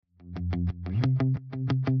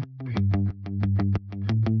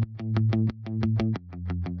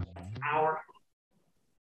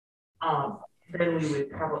then we would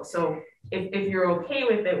probably, so if you're okay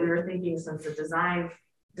with it, we were thinking since the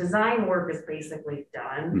design work is basically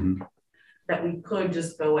done, that we could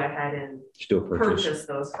just go ahead and still purchase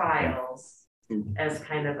those files as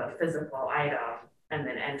kind of a physical item and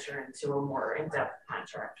then enter into a more in-depth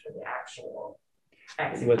contract for the actual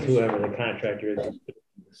execution. With whoever the contractor is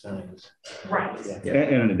signs. Right. Yeah.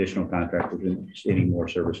 And an additional contract with any more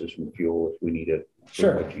services from fuel if we need it.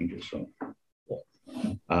 Sure. Changes. So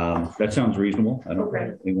that sounds reasonable. I don't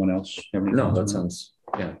know. Anyone else have any? No, that sounds,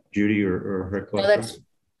 yeah. Judy or Rick? No,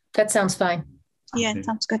 that sounds fine. Yeah, okay.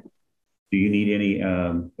 Sounds good. Do you need any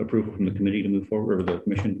approval from the committee to move forward, or the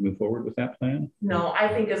commission to move forward with that plan? No, I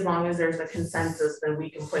think as long as there's a consensus, then we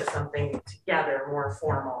can put something together more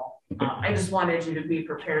formal. Okay. I just wanted you to be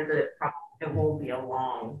prepared that it will be a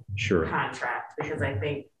long contract, because I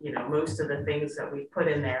think, you know, most of the things that we put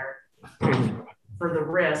in there for the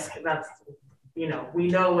risk, that's, you know, we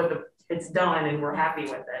know what it's done and we're happy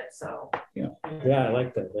with it. So yeah, I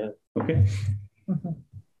like that. Yeah. Okay.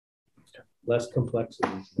 Less complexity.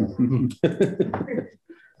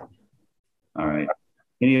 All right.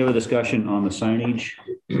 Any other discussion on the signage?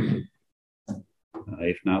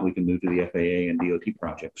 If not, we can move to the FAA and DOT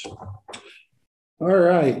projects. All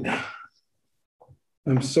right.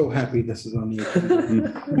 I'm so happy this is on the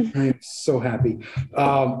agenda. I'm so happy.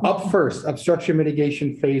 Up first, obstruction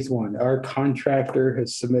mitigation phase 1. Our contractor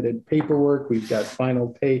has submitted paperwork. We've got final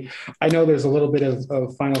pay. I know there's a little bit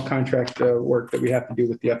of final contract work that we have to do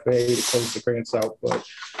with the FAA to close the grants out, but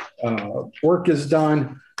work is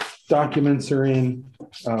done. Documents are in.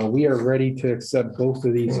 We are ready to accept both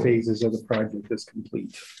of these phases of the project as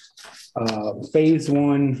complete. Phase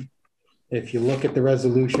 1, if you look at the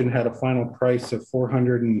resolution, had a final price of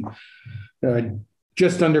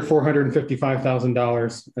just under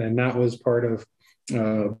 $455,000, and that was part of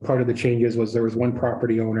the changes. Was there was one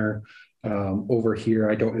property owner over here,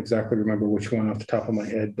 I don't exactly remember which one off the top of my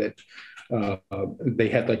head, that they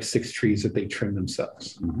had like 6 trees that they trimmed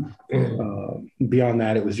themselves. Beyond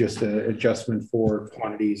that, it was just an adjustment for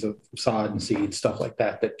quantities of sod and seed, stuff like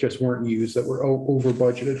that just weren't used, that were over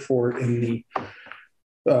budgeted for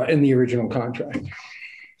in the original contract.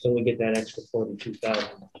 So we get that extra 42,000 to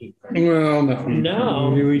keep. Right? Well,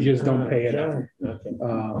 no, we just don't pay it out.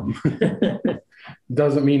 Okay.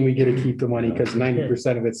 Doesn't mean we get to keep the money, because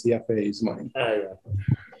 90% of it's the FAA's money.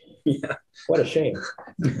 Yeah. What a shame.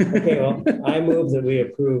 Okay, well, I move that we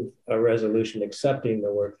approve a resolution accepting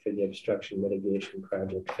the work for the obstruction mitigation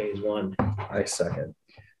project phase 1. I second.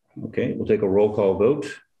 Okay, we'll take a roll call vote.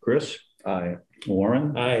 Chris? Aye.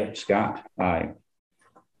 Lauren? Aye. Scott? Aye.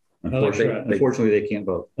 Unfortunately, they can't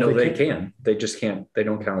vote. No, they can. They just can't. They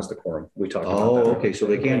don't count as the quorum. We talked about that. Oh, okay. So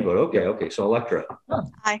they can vote. Okay. So Electra.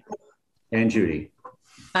 Aye. And Judy.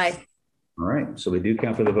 Aye. All right. So they do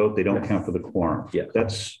count for the vote. They don't count for the quorum. Yeah.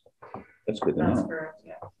 That's good to know. Correct,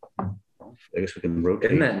 yeah. I guess we can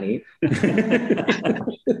rotate. Isn't that neat? It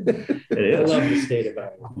is. I love the state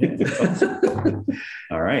about it.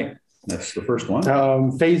 All right. That's the first one.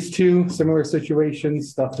 Phase 2, similar situation,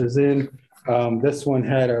 stuff is in. This one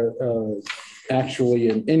had actually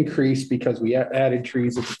an increase because we added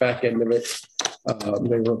trees at the back end of it.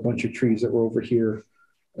 There were a bunch of trees that were over here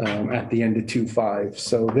at the end of 2.5.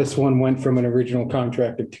 So this one went from an original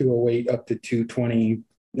contract of 208 up to 220.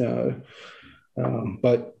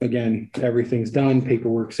 But again, everything's done,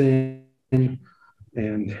 paperwork's in,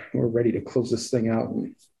 and we're ready to close this thing out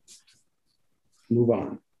and move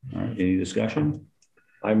on. All right. Any discussion?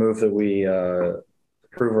 I move that we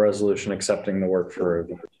approve a resolution accepting the work for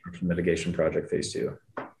the obstruction mitigation project phase 2.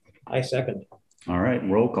 I second. All right.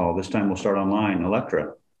 Roll call. This time we'll start online.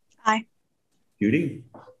 Electra. Aye. Judy.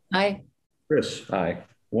 Aye. Chris. Aye.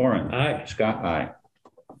 Warren. Aye. Scott. Aye.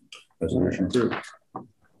 Resolution approved.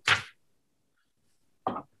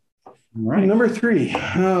 All right. Number 3,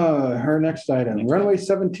 our next item, runway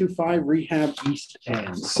 725 rehab east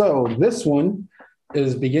end. So this one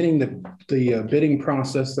is beginning the bidding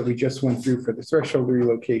process that we just went through for the threshold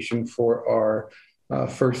relocation for our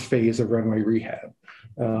first phase of runway rehab.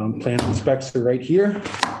 Plans and specs are right here.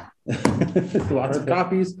 Lots of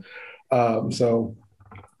copies. So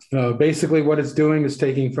basically what it's doing is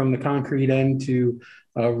taking from the concrete end to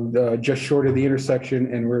just short of the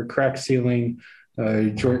intersection, and we're crack sealing,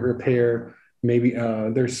 joint repair, maybe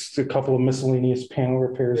there's a couple of miscellaneous panel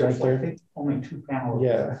repairs out there. I think only 2 panel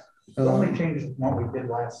repairs. Yeah. The only changes from what we did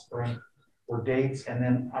last spring were dates, and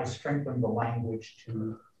then I strengthened the language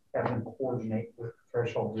to have them coordinate with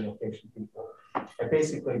threshold relocation people. I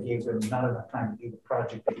basically gave them not enough time to do the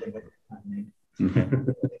project that they need. If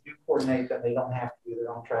they do coordinate, then they don't have to do their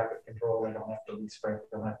own traffic control, they don't have to re-spray,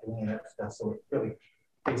 they don't have to do any of that stuff. So it really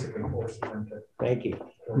basically forces them to Thank you.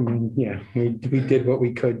 Yeah, we did what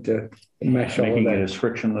we could to mesh all of Making it that. as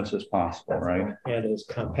frictionless as possible, right? And as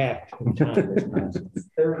compact in time as possible.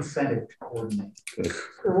 Their incentive to coordinate. Good.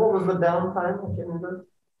 And what was the downtime? I can't remember.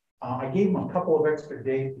 I gave them a couple of extra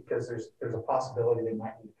days because there's a possibility they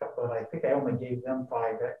might need a couple, but I think I only gave them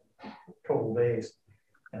 5 total days.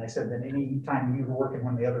 And I said, then any time you're working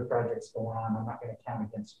when the other project's going on, I'm not going to count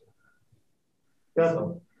against you.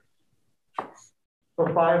 So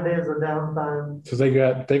 5 days of downtime. So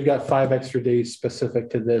they've got 5 extra days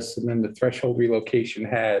specific to this, and then the threshold relocation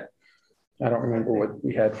had, I don't remember what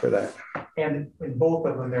we had for that. And in both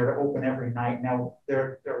of them, they're to open every night. Now,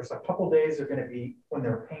 there's a couple days they're going to be when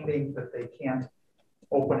they're painting that they can't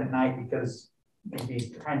open at night because you'd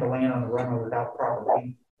be trying to land on the runway without proper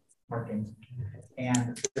paint markings.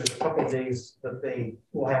 And there's a couple of days that they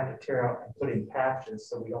will have to tear out and put in patches,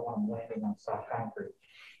 so we don't want them landing on soft concrete.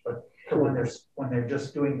 But when they're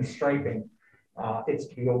just doing the striping, it's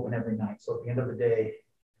to be open every night. So at the end of the day,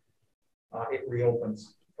 it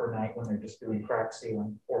reopens for night when they're just doing crack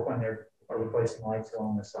sealing or when they're replacing lights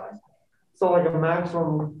along the side. So like a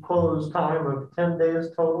maximum close time of 10 days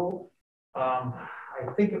total? I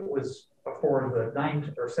think it was for the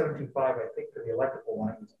 9 or 725. I think for the electrical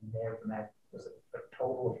one, it was more than that. It was a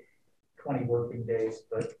total of 20 working days.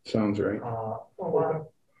 But Sounds right.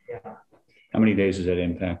 Yeah. How many days does that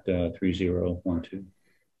impact 3012?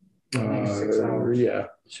 6 hours. Yeah.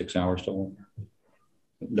 6 hours total.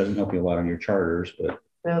 It doesn't help you a lot on your charters, but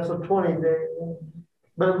Yeah, so 20 days.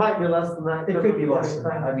 But it might be less than that. It could be less than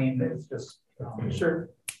that. I mean, it's just sure.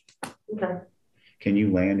 Okay. can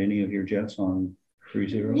you land any of your jets on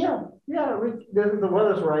 30? Yeah, the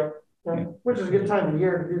weather's right, Yeah. which is a good time of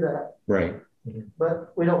year to do that. Right.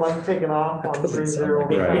 But we don't like taking off on 30.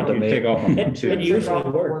 Right. You take off on 1 It 2.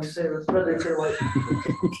 usually works. Especially if you're like,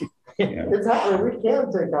 Yeah. it's happening. We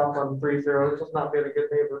can take off on 30. It's just not being a good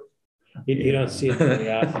neighbor. You don't see it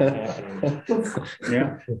very often happening.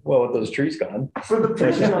 Yeah. Well, with those trees gone. For the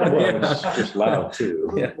Well, it's just loud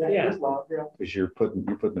too. Yeah. Yeah. It's loud, yeah. Because you're putting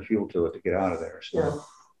the fuel to it to get out of there. So.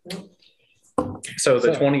 Yeah. So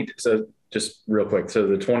the 20, so just real quick. So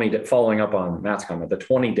the 20, following up on Matt's comment, the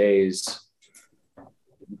 20 days,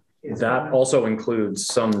 that also includes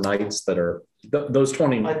some nights that are, those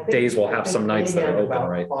 20 days will have some nights that are open,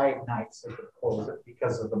 right? 5 nights they could close it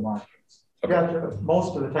because of the markings. Okay. Yeah.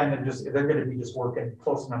 Most of the time they're going to be just working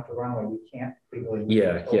close enough to the runway. We can't legally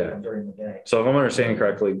open during the day. So if I'm understanding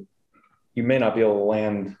correctly, you may not be able to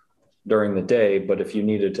land during the day, but if you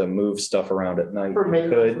needed to move stuff around at night, For you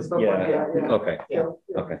maintenance could. and stuff Yeah. like that, yeah. Okay. Yeah.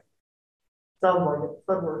 Okay. Sounds like it.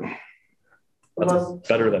 Doesn't work. That's Unless,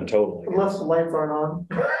 better than total. I unless the lights aren't on.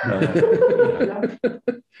 guess.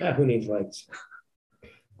 Ah, who needs lights?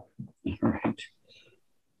 All right.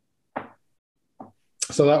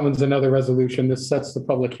 So that one's another resolution. This sets the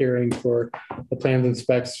public hearing for the plans and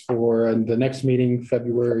specs for the next meeting,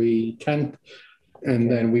 February 10th.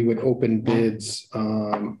 And then we would open bids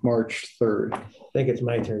March 3rd. I think it's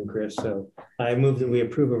my turn, Chris. So I move that we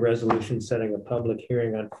approve a resolution setting a public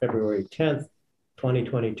hearing on February 10th,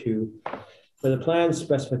 2022 for the plans,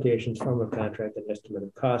 specifications, form of contract, and estimate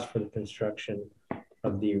of cost for the construction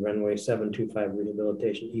of the runway 725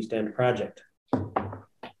 rehabilitation East End project.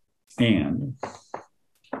 And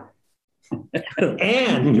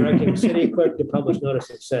And directing city clerk to publish notice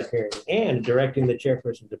of said hearing, and directing the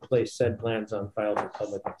chairperson to place said plans on file for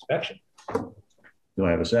public inspection. do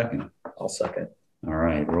I have a second? I'll second. All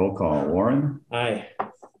right. Roll call. Warren, Aye.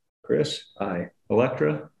 Chris, Aye.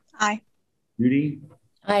 Electra, Aye. Judy,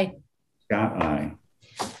 Aye. Scott, aye.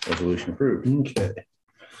 Resolution approved. Okay.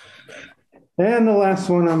 And the last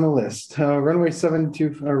one on the list, runway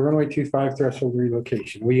 25 threshold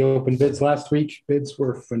relocation. We opened bids last week. Bids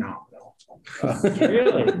were phenomenal.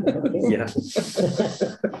 Really? Yeah.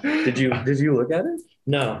 Did you look at it?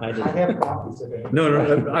 No, I I didn't. have copies of it.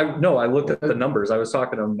 No, I looked at the numbers. I was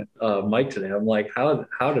talking to Mike today. I'm like, how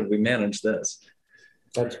did we manage this?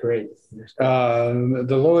 That's great. The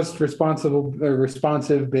lowest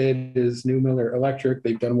responsive bid is New Miller Electric.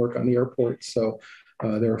 They've done work on the airport, so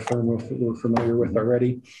they're a firm we're familiar with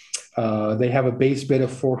already. They have a base bid of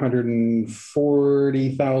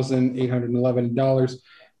 $440,811.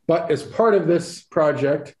 But as part of this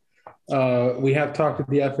project, we have talked with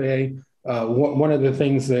the FAA. One of the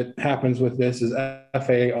things that happens with this is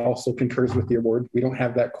FAA also concurs with the award. We don't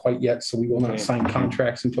have that quite yet, so we will not sign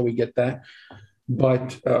contracts until we get that.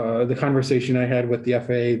 But the conversation I had with the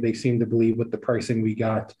FAA, they seem to believe with the pricing we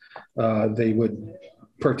got, they would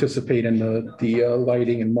participate in the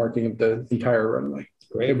lighting and marking of the entire runway.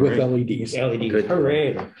 Great. With LEDs. LEDs. Good.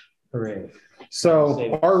 Hooray. Hooray.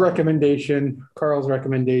 So our recommendation, Carl's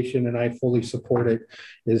recommendation, and I fully support it,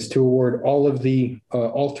 is to award all of the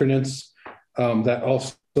alternates that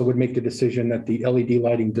also would make the decision that the LED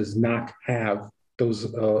lighting does not have those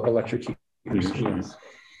electric heaters.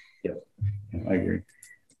 Yeah, I agree.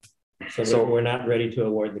 So we're not ready to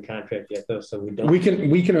award the contract yet, though. So we don't.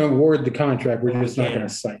 We can award the contract. We're just not going to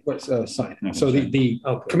sign it. So the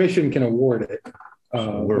commission can award it.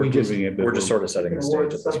 We're just sort of setting the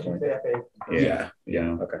stage at this point. Yeah.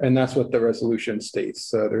 Okay. And that's what the resolution states.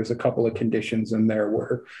 There's a couple of conditions in there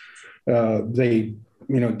where they,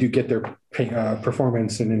 do get their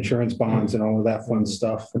performance and insurance bonds and all of that fun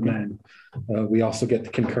stuff. And then we also get the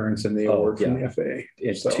concurrence in the award from the FAA.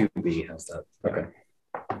 It's 2B has that. Okay.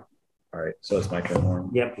 All right. So it's my turn, Warren.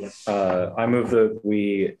 Yep. I move that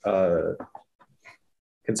we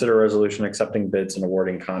consider a resolution accepting bids and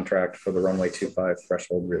awarding contract for the runway 25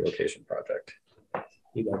 threshold relocation project.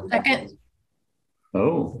 Second.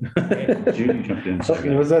 Oh, Judy jumped in.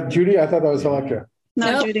 Second. Was that Judy? I thought that was Electra.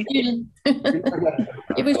 No, Judy.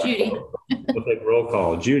 It was Judy. We'll take roll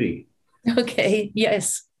call. Judy. Okay.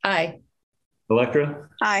 Yes. Aye. Electra.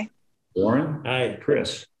 Aye. Warren. Aye.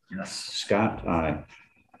 Chris. Yes. Scott. Aye.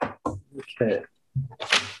 Okay.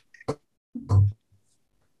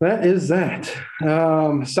 That is that.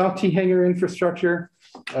 South T hangar infrastructure.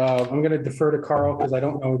 I'm going to defer to Carl because I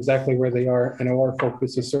don't know exactly where they are. I know our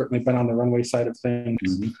focus has certainly been on the runway side of things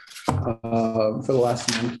for the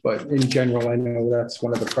last month, but in general, I know that's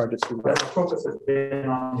one of the projects we've got. The focus has been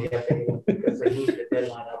on the FAA because they moved the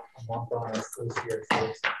deadline up a month on us this year.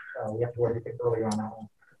 So we have to do everything earlier on that one.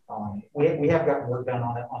 We have gotten work done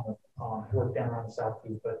on it on the work down around the South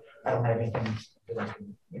Key, but I don't have anything that I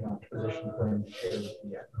can, position for him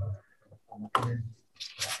yet.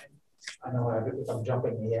 I know if I'm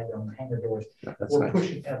jumping ahead on the hangar doors, we're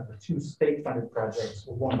pushing the two state-funded projects.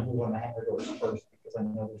 We want to move on the hangar doors first because I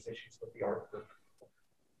know there's issues with the article.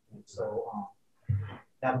 So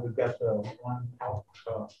now that we've got the one out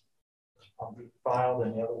filed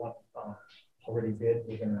and the other one already bid,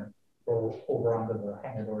 we're going to go over onto the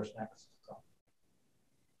hangar doors next. So.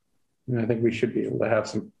 And I think we should be able to have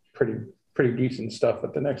some pretty decent stuff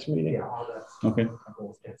at the next meeting. Yeah, okay.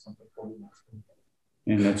 Something for you next week.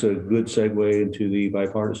 And that's a good segue into the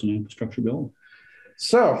bipartisan infrastructure bill.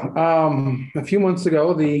 So a few months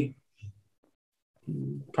ago, the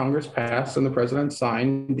Congress passed and the president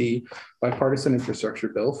signed the bipartisan infrastructure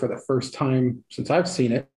bill for the first time since I've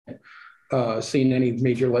seen it. Seen any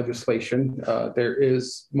major legislation. There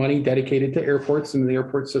is money dedicated to airports and the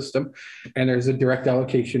airport system, and there's a direct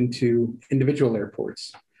allocation to individual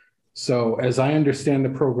airports. So as I understand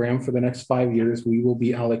the program for the next 5 years, we will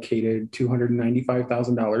be allocated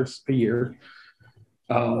 $295,000 a year.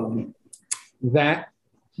 That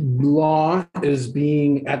law is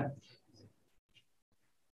being at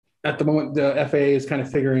the moment, the FAA is kind of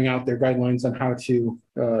figuring out their guidelines on how to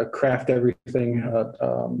craft everything,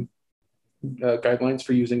 guidelines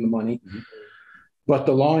for using the money. But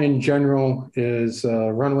the law in general is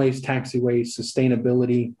runways, taxiways,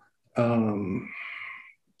 sustainability,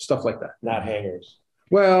 stuff like that. Not hangars.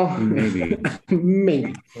 Well, maybe.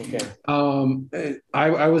 Maybe. Okay.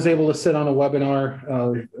 I was able to sit on a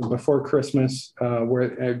webinar before Christmas where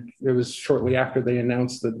it was shortly after they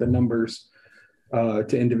announced the numbers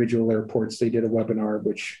to individual airports. They did a webinar,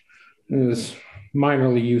 which was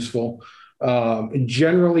minorly useful.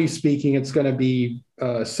 Generally speaking, it's going to be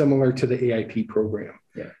similar to the AIP program.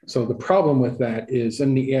 Yeah. So the problem with that is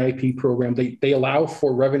in the AIP program, they allow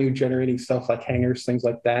for revenue generating stuff like hangars, things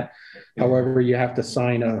like that. However, you have to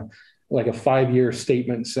sign a 5-year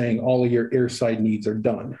statement saying all of your airside needs are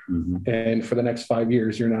done. And for the next 5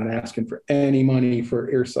 years, you're not asking for any money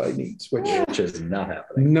for airside needs, which is not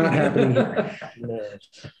happening. Not happening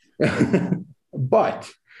here.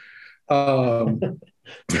 But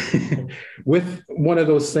with one of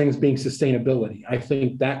those things being sustainability, I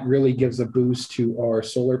think that really gives a boost to our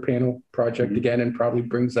solar panel project again and probably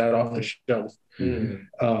brings that off the shelf.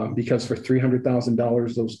 Because for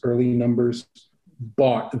 $300,000, those early numbers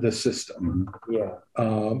bought the system.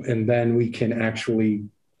 And then we can actually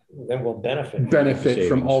we'll benefit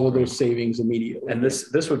from all of those savings immediately. And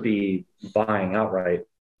this would be buying outright,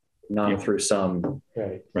 not through some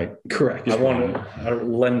right. Correct. I want to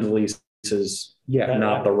lend leases.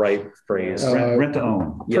 Not the right phrase. Rent to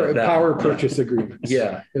own. Power purchase agreements.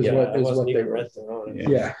 Is what they rent to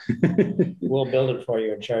own. We'll build it for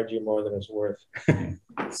you and charge you more than it's worth.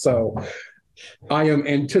 So I am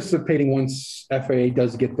anticipating once FAA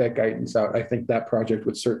does get that guidance out, I think that project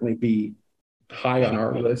would certainly be high on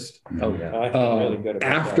our list. Oh, yeah. I feel really good about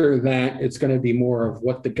After that, it's going to be more of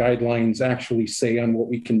what the guidelines actually say on what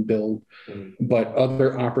we can build. But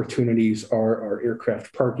other opportunities are our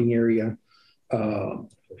aircraft parking area.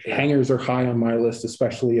 Hangars are high on my list,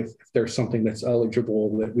 especially if there's something that's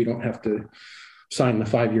eligible that we don't have to sign the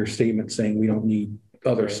 5-year statement saying we don't need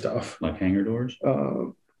other stuff. Like hangar doors?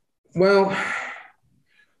 Well,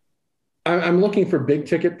 I'm looking for big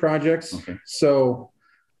ticket projects. Okay. So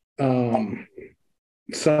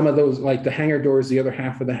some of those, like the hangar doors, the other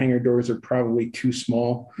half of the hangar doors are probably too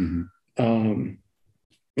small.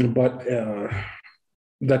 But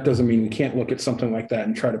that doesn't mean we can't look at something like that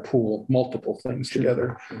and try to pool multiple things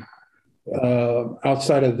together.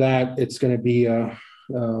 Outside of that, it's going to be,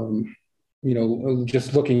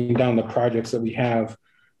 just looking down the projects that we have.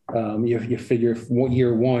 You figure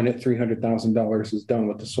year one at $300,000 is done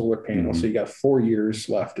with the solar panel. So you got 4 years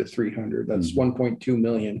left at 300. That's 1.2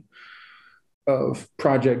 million of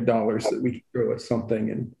project dollars that we can throw at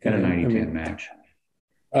something. And a 90-10 match.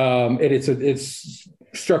 It's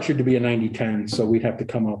structured to be a 90-10. So we'd have to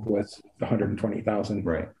come up with 120,000.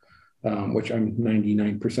 Right. Which I'm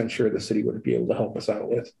 99% sure the city would be able to help us out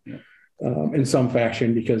with in some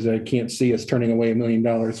fashion, because I can't see us turning away $1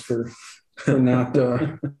 million for not.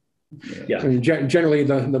 I mean, generally,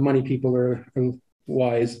 the money people are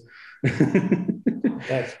wise.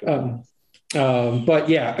 That's but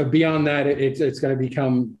yeah, beyond that, it's going to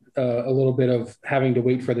become a little bit of having to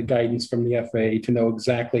wait for the guidance from the FAA to know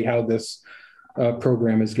exactly how this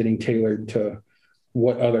program is getting tailored to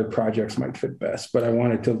what other projects might fit best. But I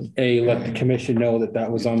wanted to let the commission know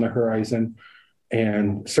that was on the horizon.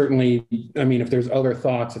 And certainly, I mean, if there's other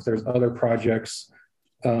thoughts, if there's other projects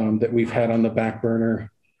that we've had on the back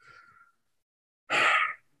burner,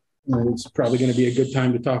 it's probably going to be a good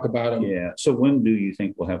time to talk about them. Yeah. So when do you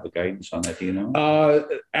think we'll have the guidance on that? Do you know?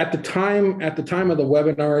 At the time of the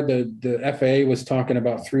webinar, the FAA was talking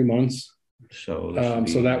about 3 months. So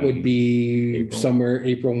that would be somewhere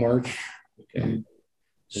April, March. Okay.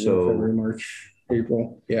 So February, March,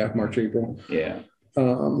 April. Yeah, March, April. Yeah.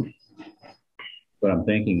 What I'm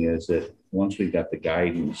thinking is that once we've got the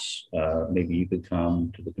guidance, maybe you could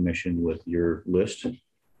come to the commission with your list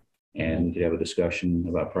and we could have a discussion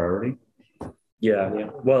about priority. Yeah.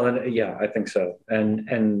 Well, and I think so.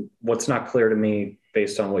 And what's not clear to me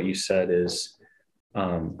based on what you said is,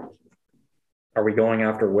 are we going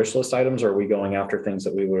after wish list items, or are we going after things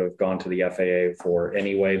that we would have gone to the FAA for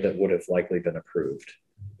anyway that would have likely been approved?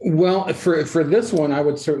 Well, for this one, I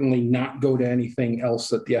would certainly not go to anything else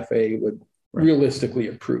that the FAA would realistically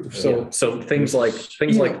approve. So things like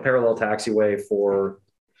parallel taxiway for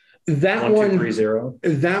that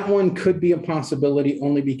 1230. That one could be a possibility,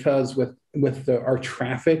 only because with our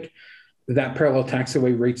traffic, that parallel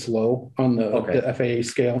taxiway rate's low on the FAA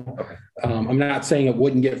scale. Okay. I'm not saying it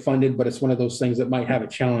wouldn't get funded, but it's one of those things that might have a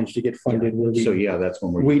challenge to get funded. Where that's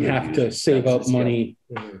when we'd have to save up money,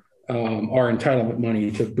 our entitlement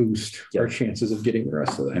money, to boost our chances of getting the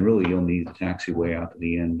rest of that. And really, you'll need the taxiway out to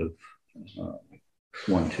the end of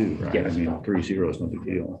 1-2, right? Yeah. I mean, 30 is no big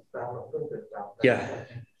deal. Yeah.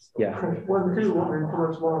 1-2 won't be too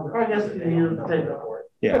much longer. I guess you use the takeoff for it.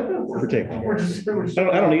 Yeah, for takeoff.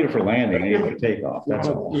 I don't need it for landing. I need it for takeoff. That's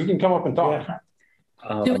all. You can come up and talk.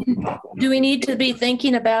 Do we need to be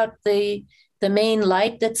thinking about the main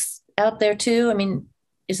light that's out there too? I mean,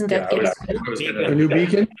 isn't that a new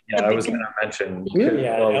beacon? Yeah, I was going to mention.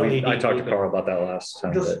 I talked to Carl about that last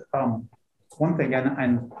time. Just one thing, and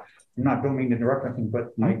I'm don't mean to interrupt anything,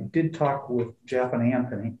 but I did talk with Jeff and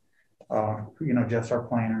Anthony. Jeff's our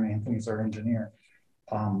planner and Anthony's our engineer.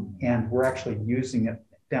 And we're actually using it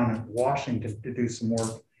down in Washington to do some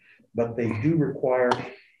work, but they do require,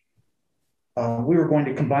 we were going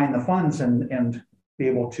to combine the funds and be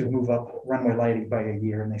able to move up runway lighting by a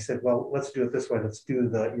year. And they said, well, let's do it this way. Let's do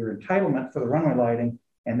your entitlement for the runway lighting,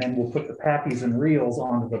 and then we'll put the PAPIs and reels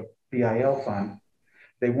onto the BIL fund.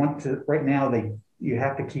 They want to, right now, you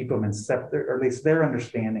have to keep them in separate, or at least their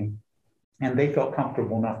understanding, and they felt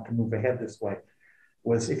comfortable enough to move ahead this way,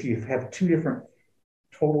 was if you have two different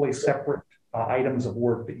totally separate items of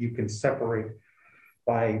work that you can separate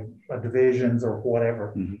by divisions or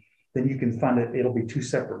whatever, then you can fund it. It'll be two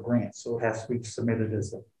separate grants. So it has to be submitted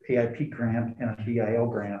as a AIP grant and a BIL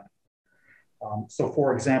grant. So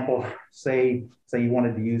for example, say you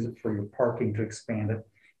wanted to use it for your parking to expand it.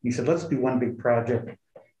 You said, let's do one big project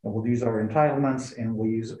and we'll use our entitlements, and we'll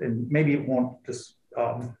use, and maybe it won't just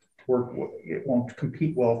work, it won't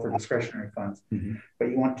compete well for discretionary funds, but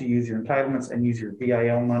you want to use your entitlements and use your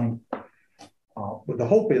BIL money. know, the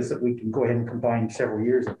hope is that we can go ahead and combine several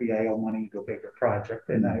years of BIL money to a bigger project.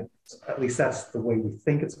 And at least that's the way we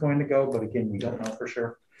think it's going to go. But again, we don't know for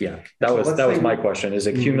sure. Yeah, that was my question. Is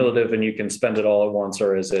it cumulative and you can spend it all at once,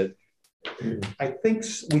 or is it? We think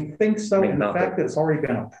so. And the fact that it's already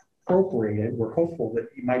been appropriated, we're hopeful that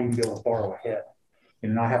you might even be able to borrow ahead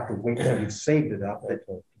and not have to wait till you've saved it up.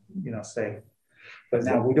 But, say. But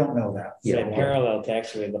now we don't know that. Yeah, parallel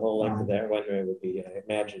taxiway, the whole length of that runway would be, I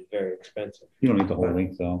imagine, very expensive. You don't need the whole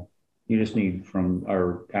length though. You just need from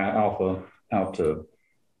our Alpha out to,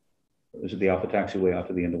 is it the Alpha taxiway out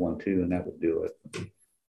to the end of 1-2, and that would do it.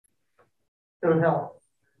 It would help.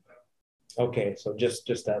 Okay, so just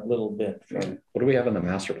that little bit. What do we have in the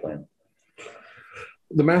master plan?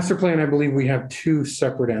 The master plan, I believe we have two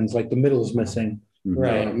separate ends, like the middle is missing.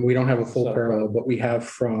 Right. We don't have a full parallel, but we have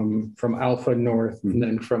from Alpha north and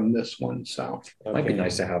then from this one south. Okay. Might be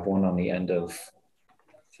nice to have one on the end of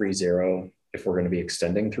 3-0 if we're going to be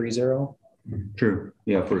extending 3-0. True.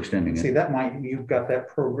 Yeah, for extending it. See, you've got that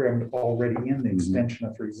programmed already in the extension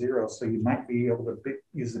of 3-0, so you might be able to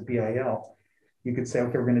use the BIL. You could say,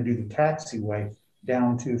 okay, we're going to do the taxiway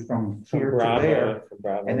down to from here to there,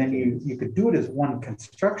 and then you could do it as one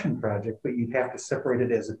construction project, but you'd have to separate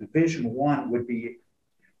it as a division. One would be,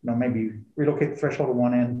 maybe relocate the threshold to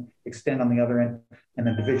one end, extend on the other end, and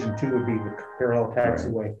then division 2 would be the parallel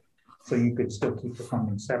taxiway. Right. So you could still keep the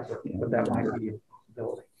funding separate, but that might be a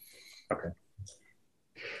possibility. Okay.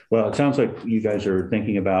 Well, it sounds like you guys are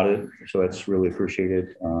thinking about it, so that's really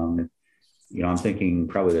appreciated. I'm thinking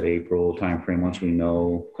probably that April timeframe, once we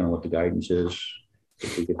know kind of what the guidance is.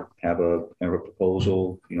 If we could have a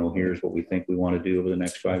proposal, here's what we think we want to do over the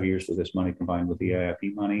next 5 years with this money combined with the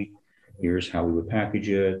EIP money. Here's how we would package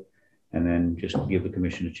it, and then just give the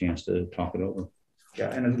commission a chance to talk it over.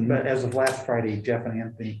 Yeah, and as of last Friday, Jeff and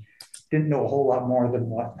Anthony didn't know a whole lot more than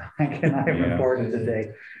what Mike and I have reported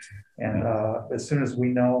today. And as soon as we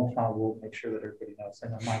know, we'll make sure that everybody knows.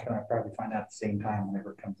 And then Mike and I probably find out at the same time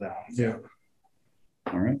whenever it comes out. Yeah.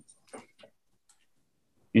 All right.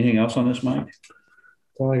 Anything else on this, Mike? That's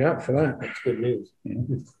all I got for that. That's good news. Yeah.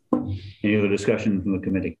 Any other discussion from the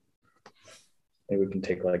committee? Maybe we can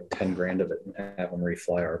take like 10 grand of it and have them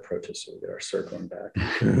refly our approaches so we get our circling back.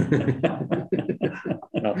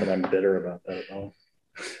 Not that I'm bitter about that at all.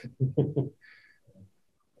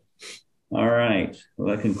 All right.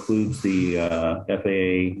 Well, that concludes the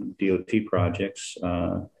FAA DOT projects.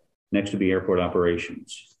 Next to be airport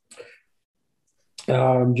operations.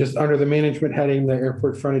 Just under the management heading, the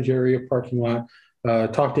airport frontage area parking lot.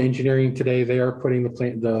 Talked to engineering today. They are putting the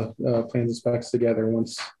plans and specs together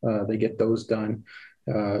once they get those done.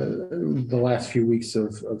 The last few weeks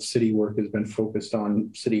of city work has been focused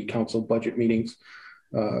on city council budget meetings.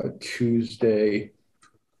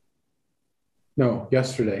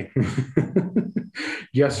 Yesterday.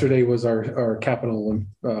 Yesterday was our capital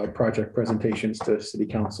project presentations to city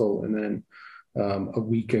council, and then a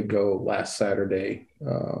week ago, last Saturday,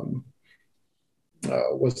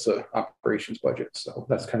 was the operations budget. So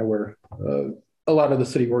that's kind of where a lot of the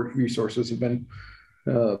city work resources have been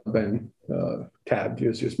tabbed,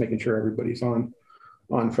 just making sure everybody's on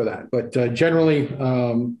for that. But generally,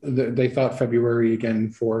 they thought February again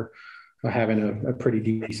for having a pretty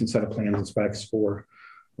decent set of plans and specs for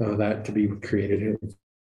that to be created.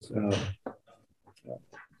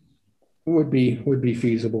 Would be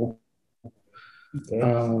feasible.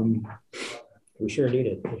 Okay. We sure need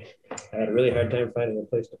it. I had a really hard time finding a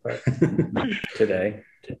place to park today.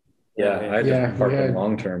 Yeah, I had to park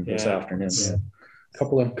long term this afternoon. Yeah.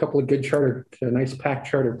 Couple of good nice packed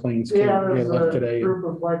charter planes came left today. A group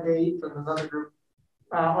of like 8 and another group.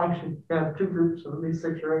 Actually, two groups of at least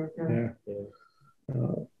 6 or 8. Yeah.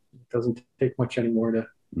 Doesn't take much anymore to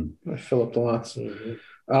fill up the lots.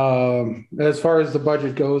 Mm-hmm. As far as the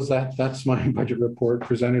budget goes, that's my budget report.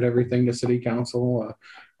 Presented everything to city council.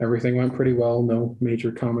 Everything went pretty well. No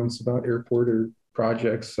major comments about airport or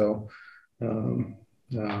projects. So don't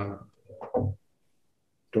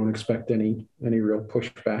expect any real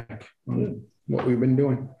pushback on what we've been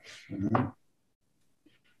doing. All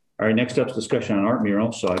right, next up is discussion on art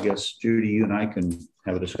mural. So I guess Judy, you and I can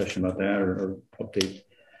have a discussion about that or update.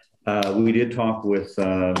 We did talk with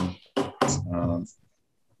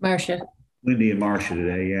Marcia. Lindy and Marcia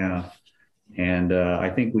today, yeah. And I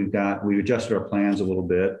think we adjusted our plans a little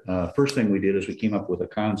bit. First thing we did is we came up with a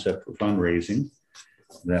concept for fundraising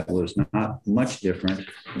that was not much different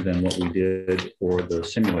than what we did for the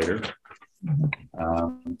simulator.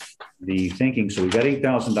 The thinking, so we got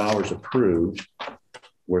 $8,000 approved.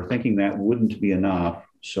 We're thinking that wouldn't be enough.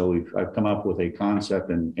 So I've come up with a concept,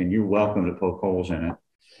 and you're welcome to poke holes in it.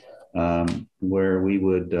 where we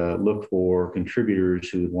would look for contributors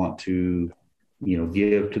who would want to,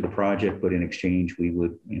 give to the project, but in exchange, we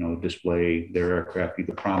would, display their aircraft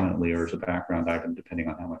either prominently or as a background item, depending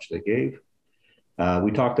on how much they gave.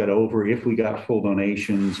 We talked that over. If we got full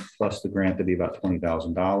donations plus the grant, that'd be about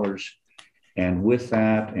 $20,000. And with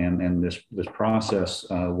that and this process,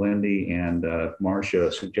 Wendy and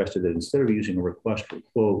Marcia suggested that instead of using a request for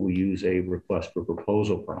quote, we use a request for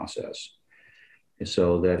proposal process.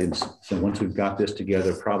 So that so once we've got this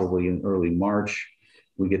together, probably in early March,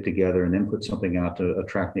 we get together and then put something out to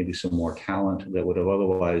attract maybe some more talent that would have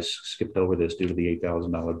otherwise skipped over this due to the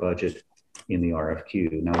 $8,000 budget in the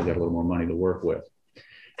RFQ. Now we've got a little more money to work with.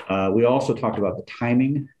 We also talked about the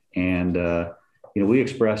timing, and we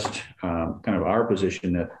expressed kind of our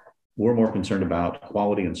position that we're more concerned about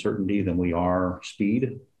quality and certainty than we are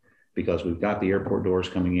speed, because we've got the airport doors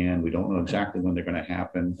coming in. We don't know exactly when they're going to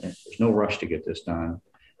happen. There's no rush to get this done.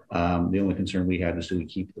 The only concern we had is do we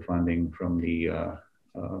keep the funding from the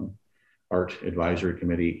Art Advisory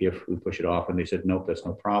Committee if we push it off? And they said, nope, that's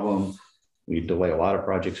no problem. We delay a lot of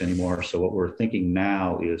projects anymore. So what we're thinking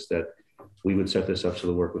now is that we would set this up so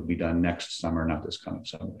the work would be done next summer, not this coming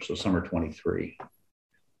summer. So summer 23.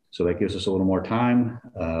 So that gives us a little more time.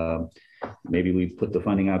 Maybe we put the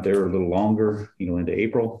funding out there a little longer, into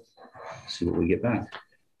April, see what we get back.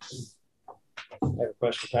 I have a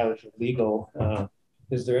question, Tyler, for legal.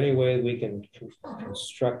 Is there any way we can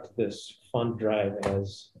construct this fund drive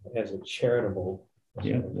as a charitable?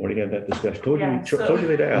 Yeah, we already had that discussion. Told you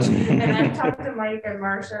they'd ask. And I've talked to Mike and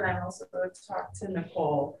Marcia, and I've also talked to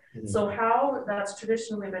Nicole. Mm-hmm. So how that's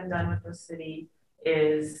traditionally been done with the city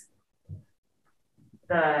is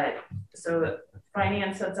so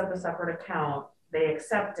finance sets up a separate account, they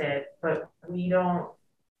accept it, but we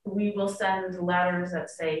will send letters that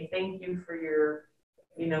say, thank you for your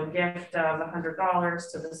gift of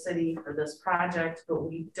 $100 to the city for this project, but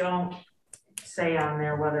we don't say on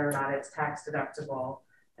there whether or not it's tax deductible,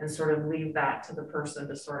 and sort of leave that to the person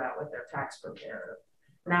to sort out with their tax preparer.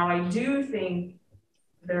 Now, I do think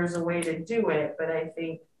there's a way to do it, but I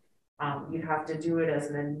think you'd have to do it as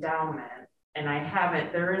an endowment. And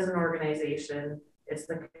there is an organization, it's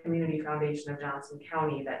the Community Foundation of Johnson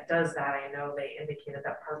County that does that. I know they indicated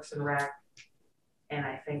that Parks and Rec and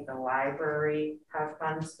I think the library have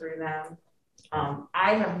funds through them.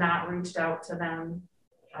 I have not reached out to them,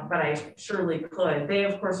 but I surely could. They,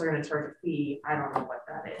 of course, are going to charge a fee. I don't know what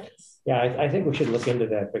that is. Yeah, I think we should look into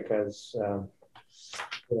that because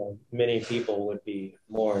many people would be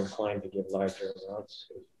more inclined to give larger amounts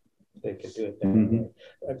if they could do it that way.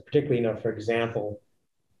 Particularly, for example,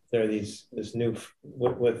 there are this new,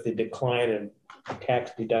 with the decline in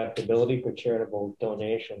tax deductibility for charitable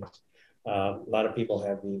donations, a lot of people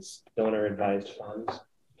have these donor advised funds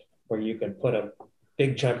where you can put a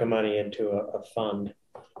big chunk of money into a fund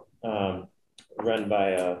run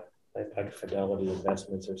by like Fidelity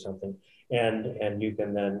Investments or something, and you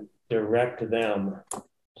can then direct them,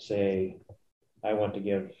 say, I want to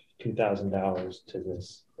give $2,000 to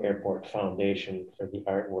this airport foundation for the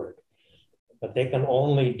artwork. But they can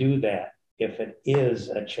only do that if it is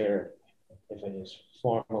a charity, if it is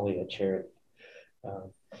formally a charity.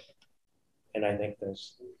 And I think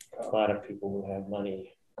there's a lot of people who have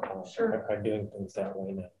money are doing things that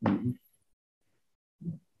way now. Mm-hmm.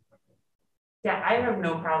 Yeah, I have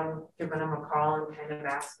no problem giving them a call and kind of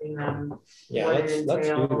asking them what it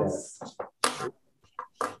entails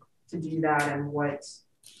to do that and what,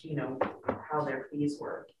 how their fees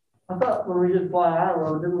work. I thought when we did Fly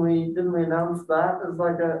Iowa, didn't we announce that as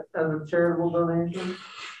as a charitable donation?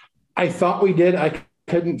 I thought we did. I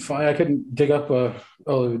couldn't dig up a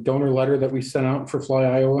donor letter that we sent out for Fly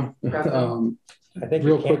Iowa. I think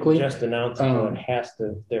real quickly, just announce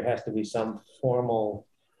it. There has to be some formal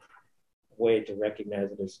way to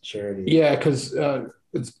recognize it as charity. Yeah, because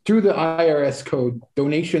it's through the IRS code.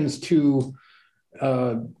 Donations to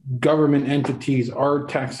government entities are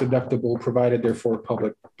tax deductible, provided they're for a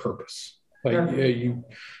public purpose. Like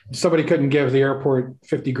somebody couldn't give the airport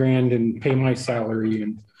 50 grand and pay my salary,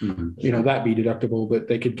 and that'd be deductible. But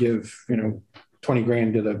they could give 20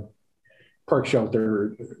 grand to the park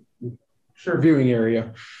shelter, viewing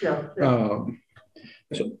area.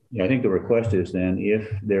 So I think the request is then,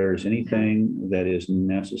 if there's anything that is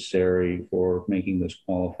necessary for making this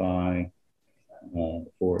qualify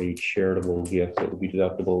for a charitable gift that would be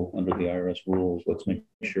deductible under the IRS rules, let's make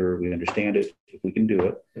sure we understand it, if we can do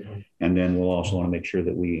it. And then we'll also want to make sure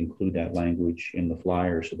that we include that language in the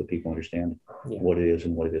flyer so that people understand what it is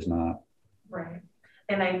and what it is not. Right.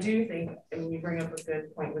 And I do think, you bring up a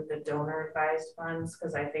good point with the donor advised funds,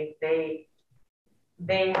 because I think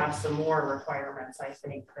they have some more requirements, I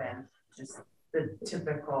think, than just the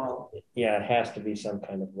typical. Yeah, it has to be some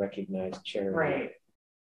kind of recognized charity. Right.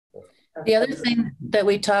 The other thing that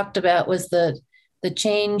we talked about was the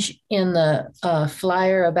change in the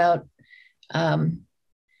flyer about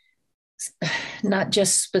not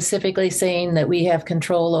just specifically saying that we have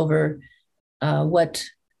control over what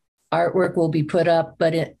artwork will be put up,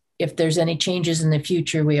 but if there's any changes in the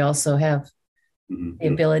future, we also have the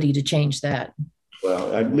ability to change that.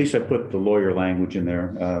 Well, at least I put the lawyer language in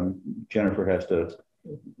there. Jennifer has to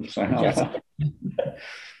sign off.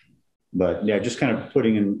 But yeah, just kind of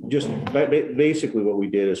putting in, just basically what we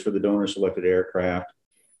did is for the donor selected aircraft,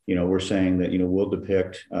 you know, we're saying that, you know, we'll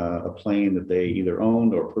depict a plane that they either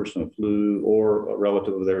owned or personally flew, or a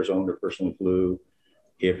relative of theirs owned or personally flew.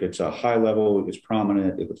 If it's a high level, it's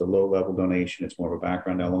prominent. If it's a low level donation, it's more of a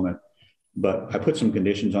background element. But I put some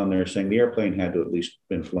conditions on there saying the airplane had to at least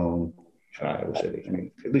been flown at Iowa City. I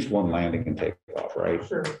mean, at least one landing and take off, right?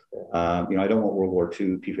 Sure. You know, I don't want World War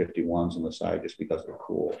II P-51s on the side just because they're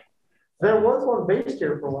cool. There was one based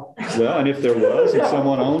here for a while. Well, and if there was, if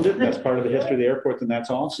someone owned it, that's part of the history of the airport, then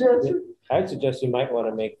that's awesome. Yeah, I'd suggest you might want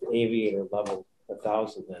to make the aviator level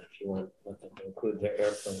 1,000 then, if you want them to include their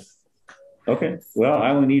airplane. Okay. Well,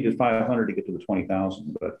 I only needed 500 to get to the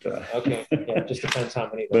 20,000, but okay. Yeah, it just depends how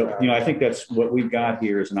many there but you know, I think that's what we've got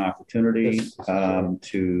here is an opportunity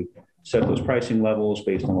to set those pricing levels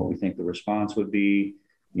based on what we think the response would be.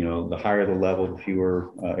 You know, the higher the level, the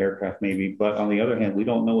fewer aircraft maybe. But on the other hand, we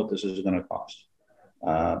don't know what this is going to cost.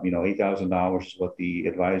 You know, $8,000 is what the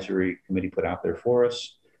advisory committee put out there for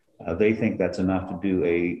us. They think that's enough to do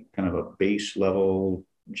a kind of a base level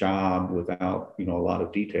job without, you know, a lot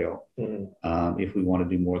of detail. If we want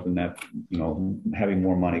to do more than that, you know, having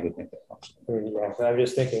more money would make that possible. Yeah, so I'm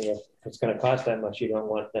just thinking if it's going to cost that much, you don't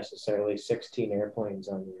want necessarily 16 airplanes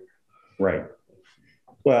on your. Right.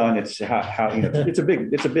 Well, and it's how you know, it's a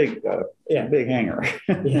big big hangar.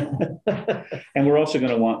 Yeah. And we're also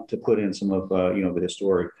going to want to put in some of you know, the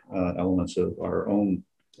historic elements of our own.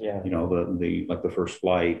 Yeah. You know, the like the first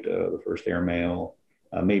flight, the first airmail,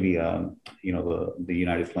 maybe you know, the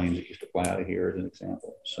United planes that used to fly out of here as an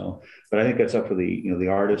example. So, but I think that's up for the, you know, the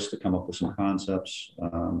artists to come up with some concepts.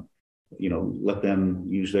 You know, let them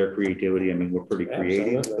use their creativity. I mean, we're pretty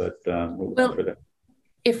creative. Absolutely. But we're looking for that.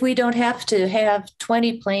 If we don't have to have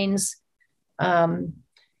 20 planes, then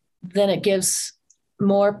it gives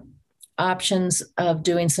more options of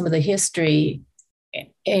doing some of the history.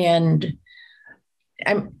 And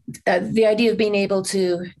the idea of being able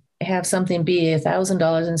to have something be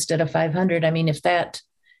 $1,000 instead of 500. I mean, if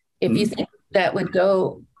you think that would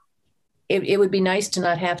go, it would be nice to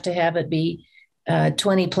not have to have it be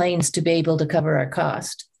 20 planes to be able to cover our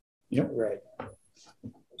cost. Yep. Right.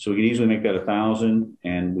 So we could easily make that 1,000,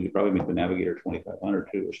 and we could probably make the Navigator 2,500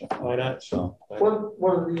 too, or something. Why not? So what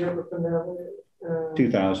are the year with the Navigator?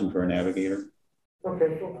 2,000 for a Navigator.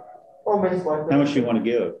 Okay, cool. Almost like that. How much do you want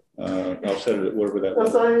to give? I'll set it at whatever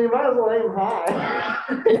that. So you might as well aim high.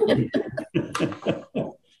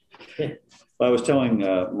 Well, I was telling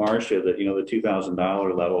Marcia that, you know, the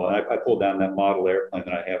 $2,000 level, I pulled down that model airplane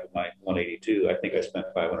that I have with my 182. I think I spent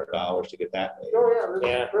 $500 to get that made. Oh yeah,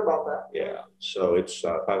 yeah. About that. Yeah, so it's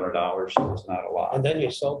 $500. So it's not a lot. And then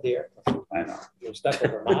you sold the airplane. I know. You're stuck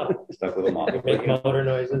with a model. Stuck with a model. You make motor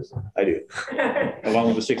noises. I do. Along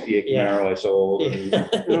with the 68 Camaro I sold, and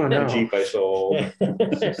the Jeep I sold.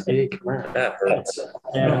 68 Camaro. That hurts.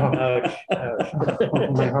 Yeah. Ouch.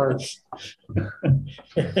 Oh, my heart.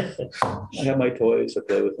 I have my toys. I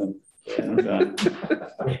play with them. And,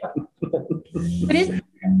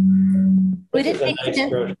 would it make nice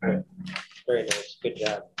sense? Very nice. Good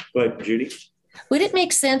job. but Judy? Would it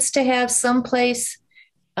make sense to have someplace,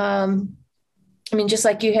 I mean, just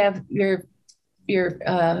like you have your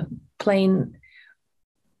plane,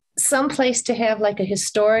 someplace to have like a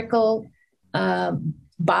historical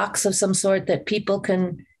box of some sort that people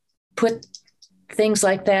can put things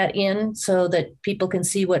like that in, so that people can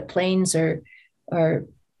see what planes are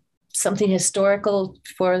something historical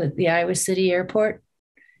for the Iowa City Airport,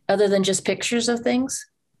 other than just pictures of things?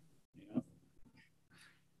 Yeah.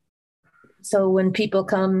 So when people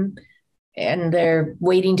come and they're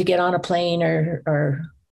waiting to get on a plane or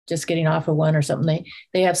just getting off of one or something,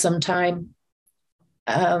 they have some time.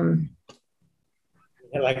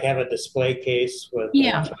 Like have a display case with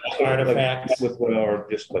artifacts, with what are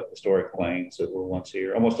just like historic planes that were once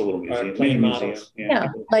here, almost a little museum. Plane models.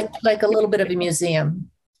 Yeah, like a little bit of a museum.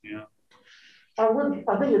 Yeah. I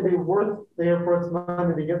think it'd be worth the airport's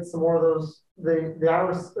money to get some more of those. The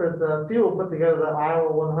Iowa or the people put together the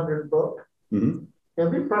Iowa 100 book. Mm-hmm.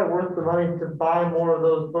 It'd be probably worth the money to buy more of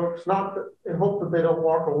those books, not that, in hope that they don't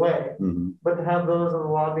walk away, but to have those in the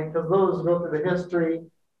lobby, because those go through the history,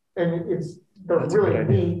 and they're That's really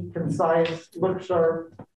neat, concise, look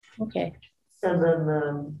sharp. Okay. And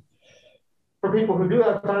then for people who do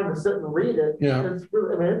have time to sit and read it, it's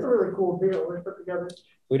really, I mean, it's a really cool deal we put together.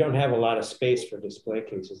 We don't have a lot of space for display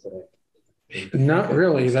cases today. Not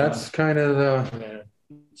really. That's kind of the.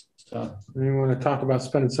 You want to talk about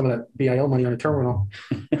spending some of that BIL money on a terminal.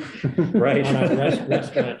 Right.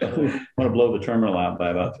 Restaurant. Want to blow the terminal out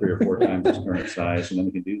by about 3 or 4 times its current size, and then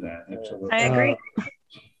we can do that. Absolutely. I agree.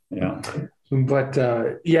 Yeah. But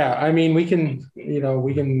yeah, I mean, we can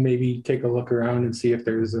maybe take a look around and see if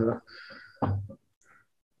there's a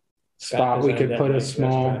spot we could put a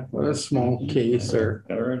small case or.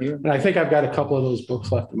 And I think I've got a couple of those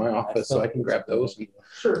books left in my office, so I can grab those and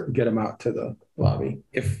get them out to the lobby.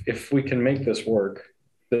 If we can make this work,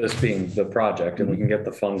 this being the project, and we can get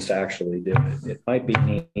the funds to actually do it, it might be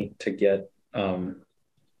neat to get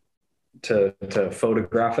to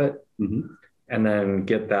photograph it and then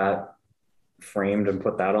get that framed and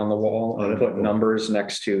put that on the wall and put numbers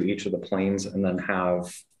next to each of the planes, and then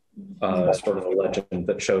have sort of a legend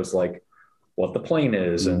that shows like what the plane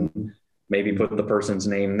is, and maybe put the person's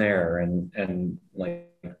name there, and like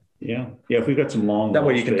if we've got some long that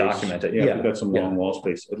way you can space, document it. if we've got some long wall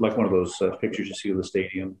space, like one of those pictures you see of the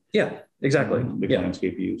stadium. Exactly. Big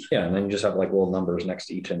landscape views. And then you just have like little numbers next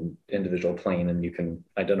to each individual plane, and you can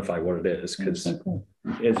identify what it is, because as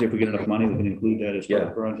if we get enough money, we can include that as part of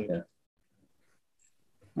the project.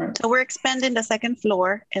 Right. So we're expanding the second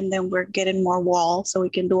floor, and then we're getting more walls, so we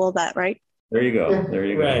can do all that, right? There you go. There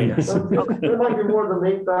you go. Right. There might be more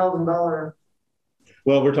than $8,000.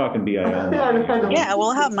 Well, we're talking BIL. Yeah,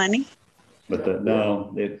 we'll have money. But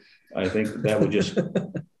I think that would just,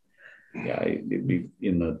 it'd be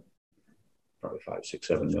in the probably $5, $6,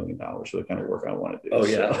 $7 million for the kind of work I want to do. Oh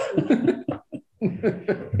yeah.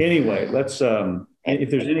 Anyway, let's. If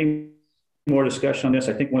there's any more discussion on this,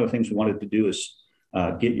 I think one of the things we wanted to do is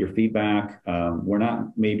get your feedback. We're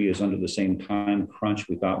not maybe as under the same time crunch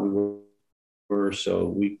we thought we were, so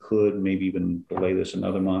we could maybe even delay this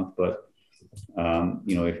another month. But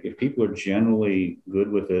if people are generally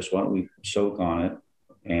good with this, why don't we soak on it,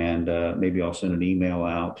 and maybe I'll send an email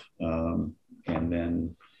out, and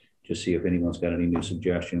then just see if anyone's got any new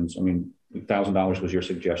suggestions. I mean, $1,000 was your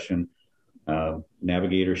suggestion.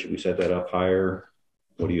 Navigator, should we set that up higher?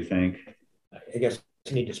 What do you think? I guess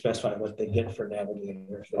you need to specify what they get for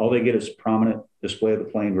Navigator. All they get is prominent display of the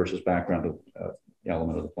plane versus background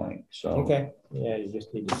element of the plane. So you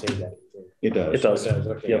just need to say that. It does. It does.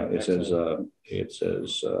 Okay. Yeah, it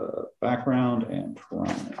says background and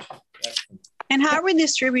prominent. And how are we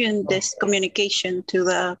distributing this communication to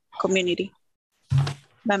the community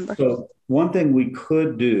member? So one thing we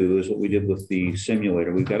could do is what we did with the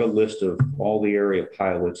simulator. We've got a list of all the area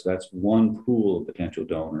pilots. That's one pool of potential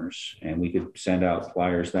donors, and we could send out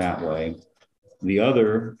flyers that way. The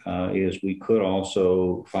other is we could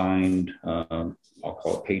also find, I'll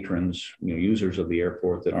call it patrons, users of the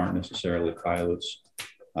airport that aren't necessarily pilots,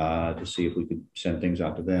 to see if we could send things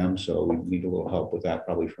out to them. So we need a little help with that,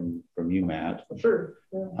 probably from you, Matt. Sure.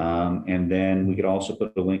 Yeah. And then we could also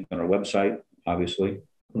put the link on our website, obviously.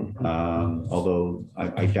 Although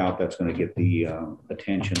I doubt that's going to get the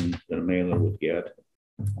attention that a mailer would get.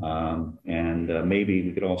 And maybe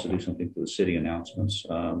we could also do something for the city announcements.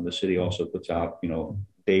 The city also puts out,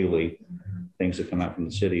 daily things that come out from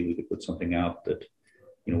the city. We could put something out that,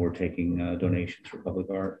 we're taking donations for public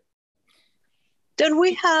art. Don't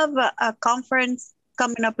we have a conference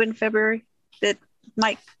coming up in February that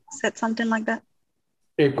Mike said something like that?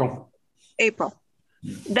 April.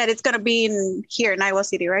 That it's going to be here in Iowa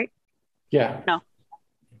City, right? Yeah. No.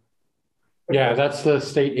 Yeah, that's the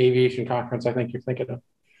state aviation conference I think you're thinking of.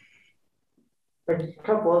 A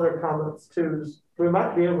couple other comments too. We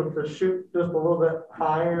might be able to shoot just a little bit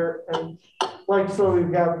higher, and so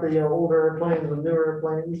we've got the older airplanes and newer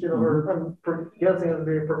airplanes. I'm guessing it'll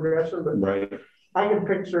be a progression, but right. I can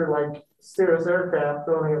picture like Cirrus Aircraft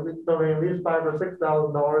donating at least $5,000 or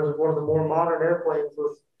 $6,000 if one of the more modern airplanes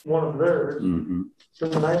was one of theirs. Mm-hmm. So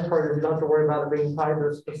the nice part is you don't have to worry about it being tied to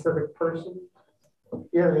a specific person.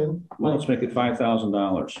 You know what I mean? Well, let's make it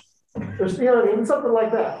 $5,000. Something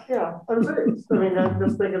like that. Yeah, I'm serious. I'm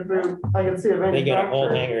just thinking through. I can see a manufacturer. They get a whole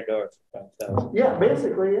hangar door for $5,000. Yeah,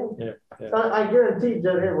 basically, yeah. I guarantee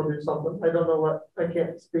Jet Air will do something. I don't know what. I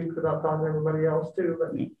can't speak without talking to everybody else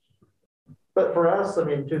too. But for us,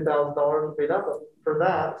 $2,000 would be nothing for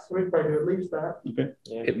that. So we'd probably do at least that. Okay.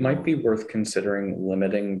 It might be worth considering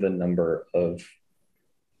limiting the number of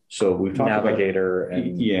So we've talked navigator about,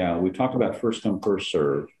 and yeah, we've talked about first come, first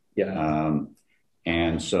serve. Yeah.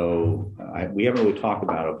 And so we haven't really talked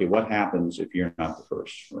about, okay, what happens if you're not the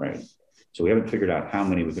first, right? So we haven't figured out how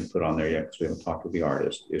many we can put on there yet because we haven't talked with the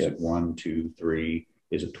artist. Is it 1, 2, 3?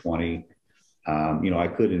 Is it 20? I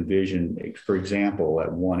could envision, for example,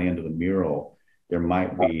 at one end of the mural, there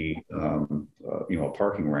might be, a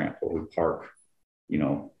parking ramp where we park,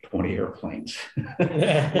 20 airplanes.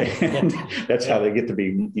 And that's how they get to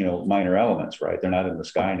be, minor elements, right? They're not in the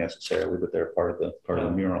sky necessarily, but they're part of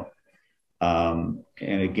the mural. And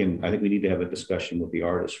again, I think we need to have a discussion with the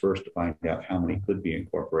artist first to find out how many could be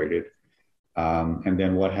incorporated. And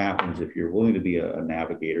then what happens if you're willing to be a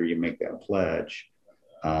navigator, you make that pledge,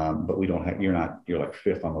 but you're like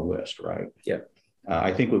fifth on the list, right? Yeah.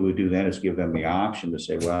 I think what we would do then is give them the option to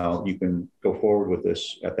say, well, you can go forward with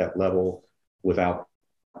this at that level without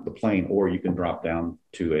the plane, or you can drop down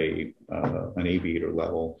to an aviator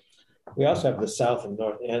level. We also have the south and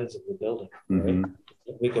north ends of the building. Right? Mm-hmm.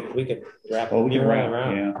 We could wrap we can wrap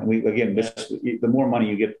around. Yeah, and the more money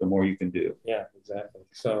you get, the more you can do. Yeah, exactly.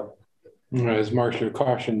 So, as Marcia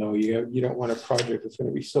cautioned, though, you don't want a project that's going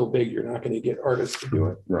to be so big you're not going to get artists to do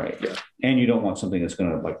it. Right. Yeah. And you don't want something that's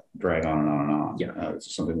going to like drag on and on and on. Yeah.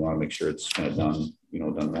 It's something we want to make sure it's kind of done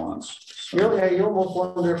once. So. You almost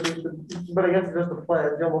wonder if we should, but I guess it's just a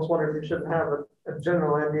pledge. You almost wonder if you shouldn't have a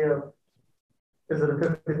general idea of, is it a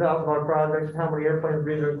 $50,000 project? How many airplanes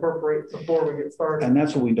we need to incorporate before we get started? And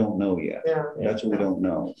that's what we don't know yet. Yeah. That's what we don't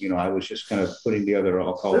know. I was just kind of putting together,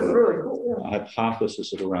 I'll call this it is really cool. A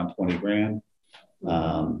hypothesis of around 20 grand.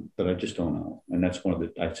 But I just don't know. And that's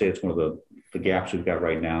I'd say it's one of the gaps we've got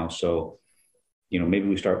right now. So, maybe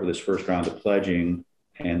we start with this first round of pledging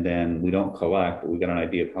and then we don't collect, but we got an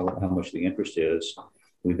idea of how much the interest is.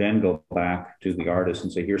 We then go back to the artist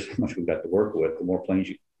and say, here's how much we've got to work with. The more planes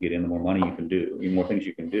you get in, the more money you can do, the more things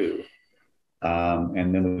you can do.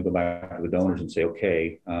 And then we go back to the donors and say,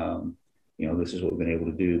 okay, this is what we've been able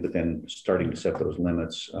to do, but then starting to set those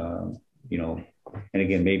limits, and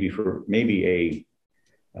again,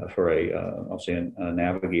 I'll say a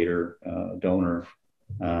navigator donor,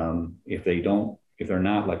 if they're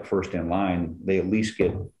not like first in line, they at least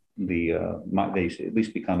get they at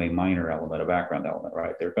least become a minor element, a background element,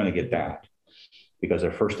 right? They're going to get that because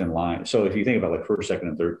they're first in line. So if you think about like first, second,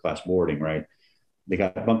 and third class boarding, right? They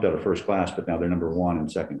got bumped out of first class, but now they're number one in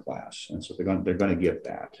second class, and so they're going to get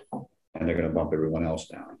that, and they're going to bump everyone else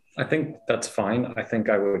down. I think that's fine. I think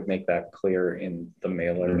I would make that clear in the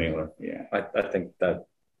mailer. Yeah. I think that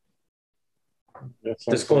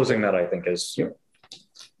disclosing that, I think, is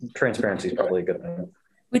transparency is probably a good thing.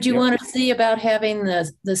 Would you want to see about having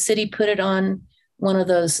the city put it on one of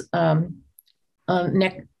those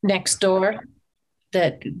next door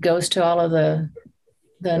that goes to all of the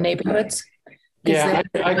neighborhoods? Yeah,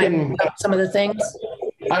 I can some of the things.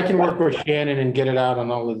 I can work with Shannon and get it out on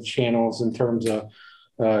all of the channels in terms of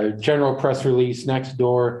general press release, next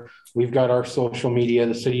door. We've got our social media.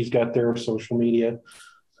 The city's got their social media.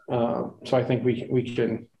 So I think we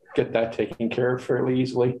can get that taken care of fairly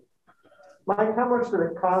easily. Mike, how much did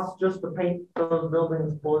it cost just to paint those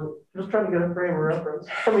buildings blue? Just trying to get a frame of reference.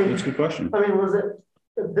 I mean, that's a good question. I mean,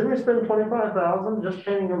 didn't we spend $25,000 just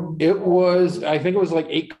painting them? I think it was like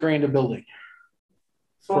 $8 grand a building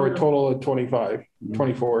for a total of 24.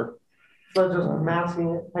 So just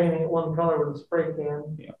masking it, painting it one color with a spray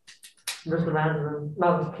can. Yeah. Just imagining,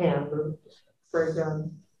 not a can, but a spray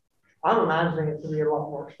can. I'm imagining it to be a lot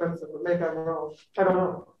more expensive, but maybe I'm wrong. I don't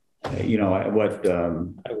know. I would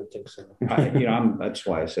think so. That's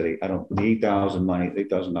why I said the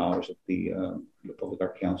 $8,000 that the Public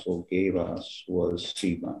Art Council gave us was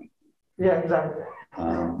seed money. Yeah, exactly.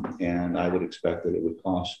 And I would expect that it would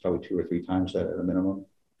cost probably 2 or 3 times that at a minimum.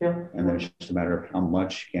 Yeah. And then it's just a matter of how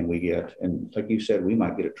much can we get. And like you said, we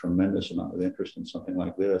might get a tremendous amount of interest in something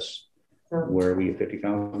like this, where we get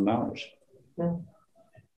 $50,000. Yeah.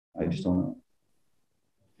 I just don't know.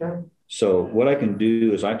 Yeah. So what I can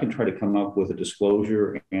do is I can try to come up with a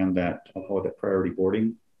disclosure and that, I'll call it that priority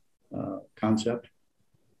boarding concept.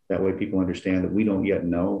 That way people understand that we don't yet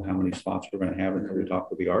know how many spots we're going to have until we talk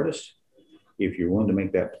with the artist. If you're willing to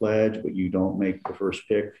make that pledge, but you don't make the first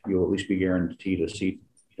pick, you'll at least be guaranteed a seat,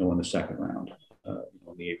 in the second round, on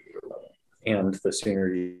the aviator level. And the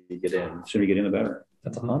sooner you get in, the better.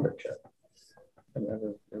 That's a Honda jet. I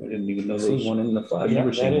didn't even know seen one in the flash. I've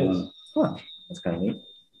never seen one. Huh, that's kind of neat.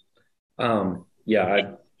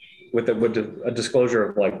 With a disclosure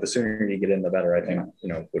of like the sooner you get in, the better. I think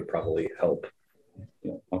would probably help.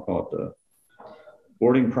 Yeah, I'll call it the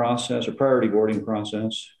boarding process or priority boarding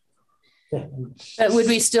process. Would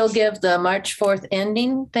we still give the March 4th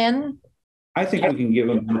ending then? I think we can give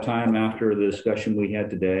them more time after the discussion we had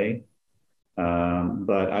today.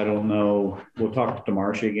 But I don't know. We'll talk to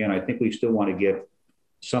Marcia again. I think we still want to get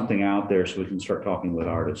something out there so we can start talking with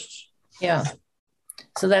artists. Yeah.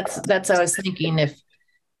 So that's what I was thinking.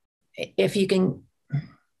 If we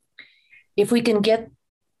can get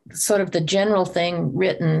sort of the general thing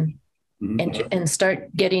written and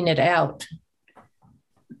start getting it out,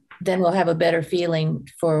 then we'll have a better feeling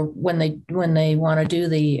for when they want to do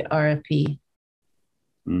the RFP.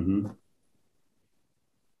 Mm-hmm.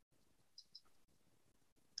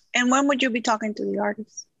 And when would you be talking to the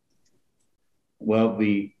artists? Well,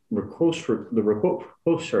 the request for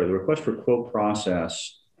quote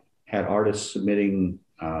process had artists submitting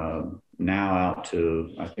now out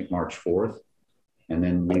to, I think, March 4th. And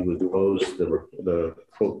then we would close the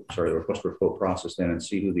request for quote process then and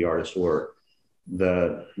see who the artists were.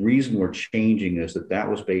 The reason we're changing is that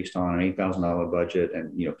was based on an $8,000 budget,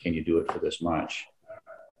 and can you do it for this much?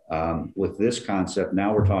 With this concept,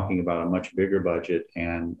 now we're talking about a much bigger budget,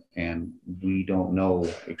 and we don't know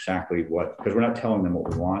exactly what, because we're not telling them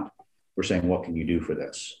what we want. We're saying, what can you do for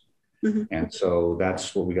this? Mm-hmm. And so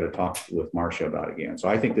that's what we got to talk with Marcia about again. So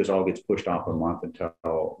I think this all gets pushed off a month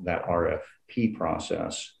until that RFP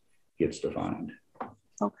process gets defined.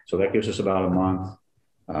 Okay. So that gives us about a month.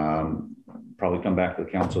 Probably come back to the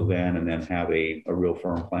council then, and then have a real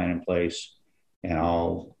firm plan in place. And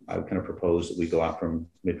I would kind of propose that we go out from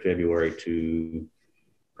mid-February to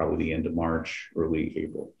probably the end of March, early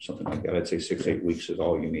April, something like that. I'd say 6 to 8 weeks is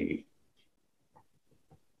all you need,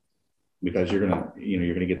 because you're gonna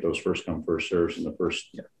get those first come first serves in the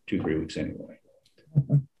first 2-3 weeks anyway.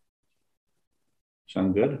 Mm-hmm.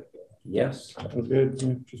 Sound good? Yes, sounds good.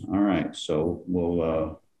 Yeah. All right, so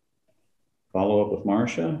we'll follow up with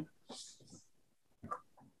Marcia.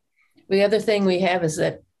 The other thing we have is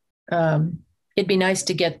that it'd be nice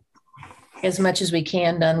to get as much as we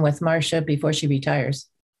can done with Marcia before she retires.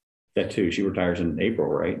 That too. She retires in April,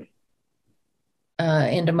 right?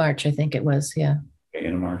 End of March, I think it was. Yeah. Okay,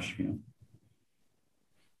 end of March. Yeah.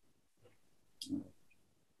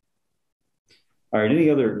 All right. Any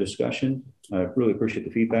other discussion? I really appreciate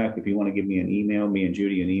the feedback. If you want to give me an email, me and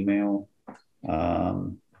Judy an email,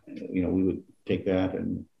 we would take that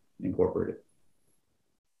and incorporate it.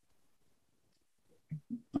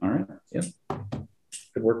 All right. Yeah.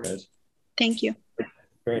 Good work, guys. Thank you.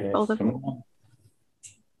 Very nice. All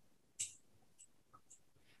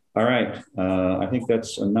right. I think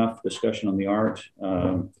that's enough discussion on the art.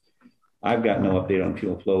 I've got no update on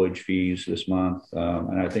fuel flowage fees this month.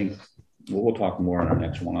 And I think we'll talk more on our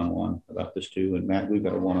next one-on-one about this too. And Matt, we've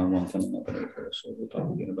got a one-on-one coming up in April, so we'll talk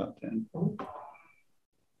again about then. All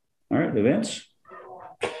right, events.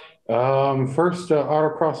 First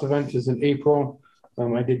Autocross event is in April.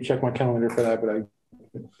 I did check my calendar for that, but I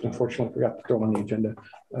unfortunately forgot to throw on the agenda.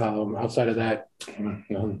 Outside of that,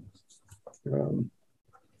 the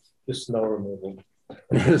snow removal.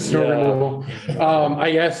 Removal.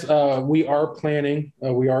 I guess we are planning,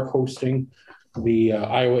 we are hosting the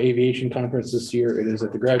Iowa Aviation Conference this year. It is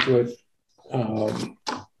at the Graduate.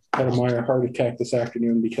 Had a minor heart attack this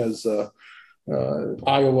afternoon because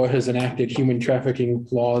Iowa has enacted human trafficking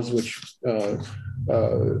laws, which,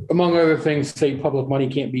 among other things, say public money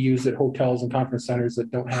can't be used at hotels and conference centers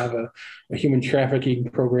that don't have a human trafficking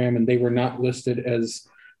program, and they were not listed as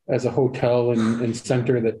a hotel and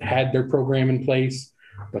center that had their program in place,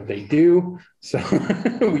 but they do. So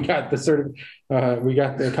we got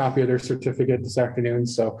the copy of their certificate this afternoon.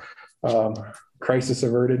 So crisis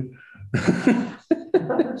averted.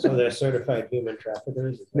 So they're certified human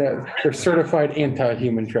traffickers? Yeah, they're certified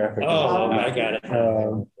anti-human traffickers. Oh, I got it.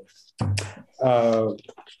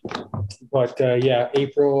 Yeah,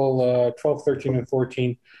 April 12th, 13th, and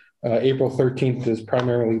 14th. April 13th is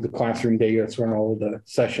primarily the classroom day. That's when all the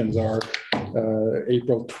sessions are.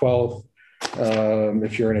 April 12th,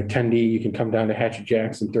 if you're an attendee, you can come down to Hatchet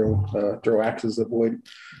Jacks and throw axes at wood.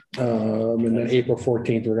 And then April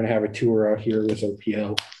 14th, we're going to have a tour out here with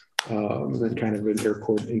OPL. Then kind of an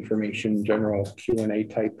airport information, general Q&A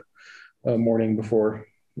type morning before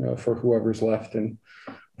for whoever's left and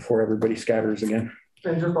before everybody scatters again.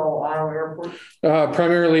 And just all Iowa airports?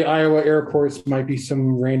 Primarily Iowa airports, might be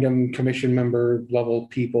some random commission member level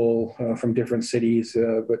people from different cities,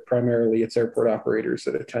 but primarily it's airport operators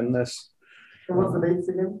that attend this. And what's the dates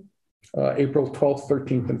again? April 12th,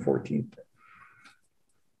 13th, and 14th.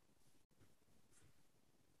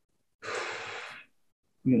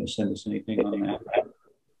 You going to send us anything on that? I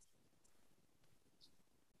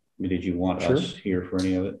mean, did you want us here for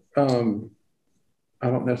any of it? I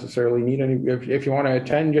don't necessarily need any. If you want to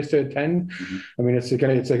attend, just to attend. I mean, it's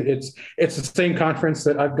the same conference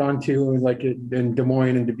that I've gone to, like in Des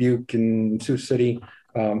Moines and Dubuque and Sioux City.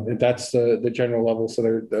 That's the general level.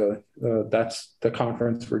 So that's the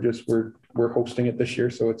conference. We're hosting it this year,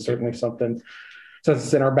 so it's certainly something. Since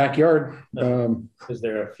it's in our backyard. Is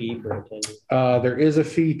there a fee for attending? There is a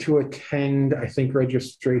fee to attend. I think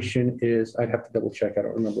registration is. I'd have to double check. I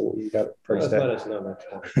don't remember what we got it priced at. Let us know next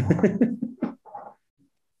time.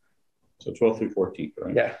 So 12th through 14th,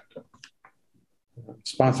 right? Yeah.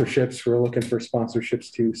 Sponsorships. We're looking for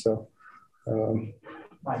sponsorships too. So.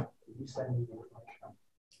 Mike, did you send me the information?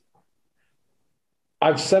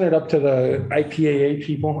 I've sent it up to the IPAA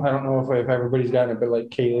people. I don't know if everybody's gotten it, but like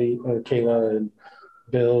Kayla and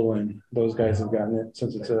Bill and those guys have gotten it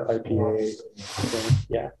since it's an IPAA. So,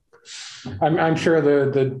 yeah, I'm sure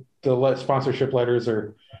the sponsorship letters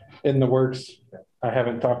are in the works. I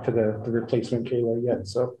haven't talked to the replacement Kayla yet,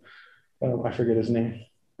 so I forget his name.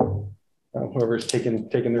 Whoever's taking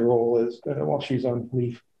the role is while she's on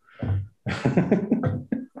leave.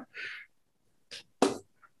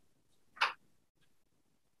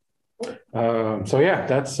 So yeah,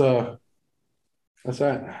 that's that.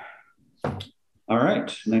 All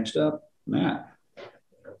right, next up, Matt.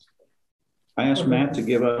 I asked Matt to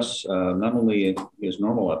give us not only his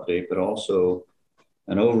normal update, but also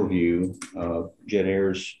an overview of Jet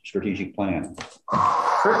Air's strategic plan.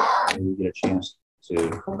 Sure. And we get a chance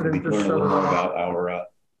to maybe learn a little more about our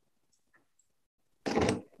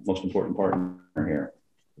most important partner here.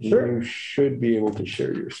 Sure. You should be able to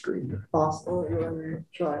share your screen. Awesome. Let me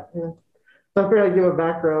try it here. So I figured I'd give a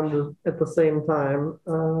background at the same time.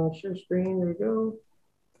 Share screen, there we go.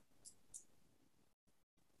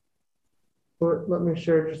 Let me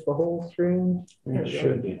share just the whole screen. It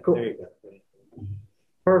should be. Cool. There you go.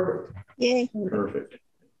 Perfect. Yay. Perfect.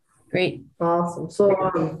 Great. Awesome. So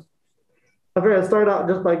I figured I'd start out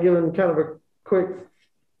just by giving kind of a quick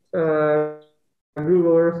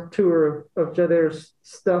Google Earth tour of Jet Air's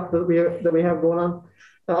stuff that we have going on.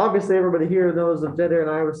 Obviously, everybody here knows of Jet Air in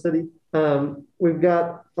Iowa City. We've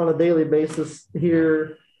got on a daily basis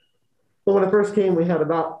here. Well, when I first came, we had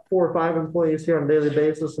about 4 or 5 employees here on a daily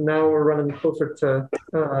basis, and now we're running closer to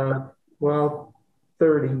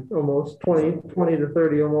 30 almost, 20 to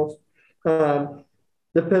 30 almost,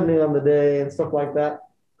 depending on the day and stuff like that.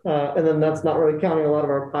 And then that's not really counting a lot of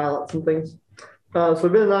our pilots and things. So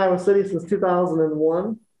we've been in Iowa City since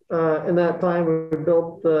 2001. In that time, we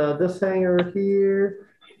built this hangar here,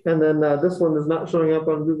 and then this one is not showing up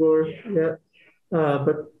on Google Earth yet.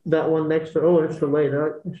 But that one next to, it's delayed. I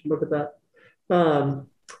should look at that.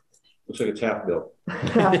 Looks like it's half built.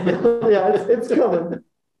 Yeah, it's coming.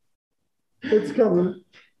 It's coming.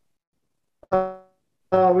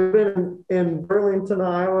 We've been in Burlington,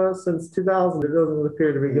 Iowa since 2000. It doesn't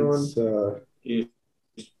appear to be going.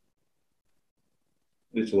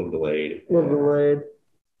 It's a little delayed. A little delayed.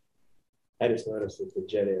 I just noticed that the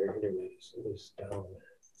Jet Air internet is down.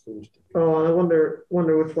 Oh, I wonder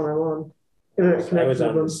which one I'm on. Internet connection I was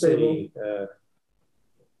on the unstable.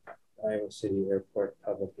 Iowa City Airport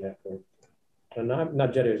Public Network.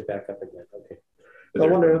 Not Jet Air's back up again. Okay. I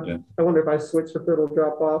wonder if I switch if it'll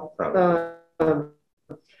drop off.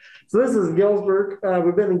 So this is Galesburg.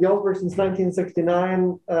 We've been in Galesburg since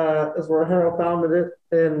 1969, is where Harold founded it.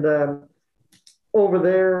 And over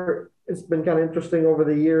there, it's been kind of interesting over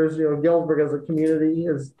the years. You know, Galesburg as a community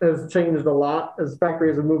has changed a lot as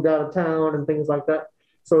factories have moved out of town and things like that.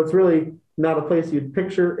 So it's really not a place you'd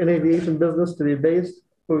picture an aviation business to be based.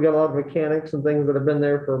 We've got a lot of mechanics and things that have been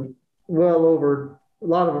there for well over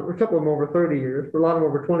a couple of them over 30 years, but a lot of them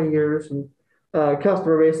over 20 years. And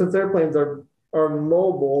customer base, since airplanes are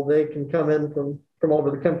mobile, they can come in from all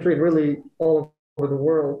over the country and really all over the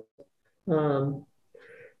world.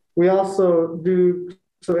 We also do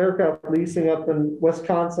some aircraft leasing up in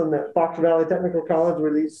Wisconsin at Fox Valley Technical College. We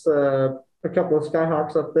lease a couple of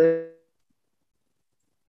Skyhawks up there.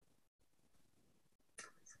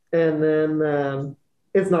 And then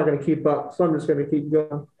it's not going to keep up, so I'm just going to keep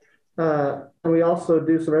going. And we also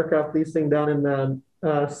do some aircraft leasing down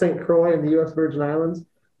in St. Croix in the U.S. Virgin Islands,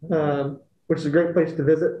 which is a great place to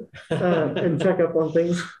visit and check up on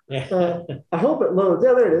things. I hope it loads.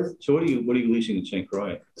 Yeah, there it is. So what are you leasing in St.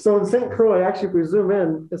 Croix? So in St. Croix, actually, if we zoom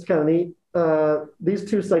in, it's kind of neat.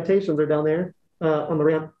 These 2 citations are down there on the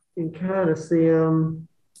ramp. You can kind of see them.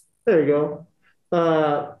 There you go.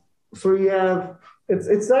 So we have.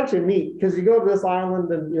 It's actually neat because you go to this island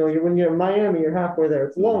and when you're in Miami, you're halfway there.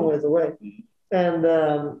 It's a long ways away,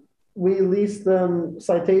 and we lease them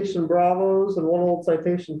Citation Bravos and one old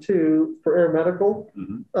Citation 2 for air medical.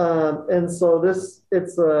 And so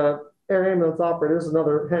it's air ambulance operators,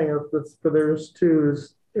 another hangar that's for theirs too,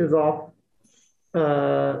 is off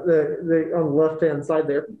the on the left-hand side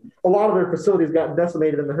there. A lot of their facilities got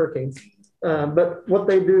decimated in the hurricanes. But what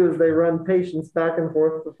they do is they run patients back and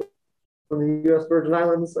forth from the U.S. Virgin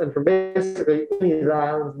Islands and from basically any of the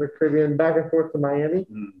islands in the Caribbean back and forth to Miami,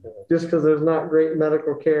 just because there's not great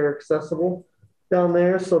medical care accessible down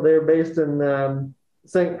there. So they're based in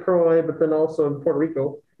St. Croix, but then also in Puerto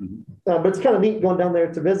Rico. But it's kind of neat going down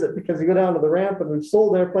there to visit because you go down to the ramp and we've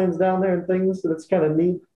sold airplanes down there and things. And it's kind of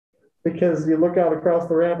neat because you look out across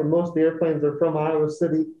the ramp and most of the airplanes are from Iowa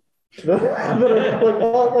City. like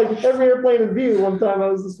every airplane in view. One time I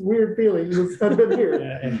was this weird feeling. I've been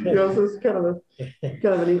here. You know, so it's kind of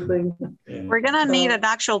a neat thing. We're gonna need an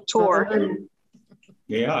actual tour.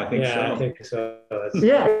 Yeah, I think so. I think so.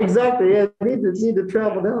 Yeah, exactly. Yeah, need to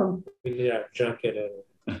travel down. We need our junket in.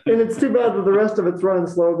 And it's too bad that the rest of it's running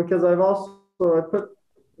slow because I put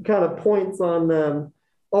kind of points on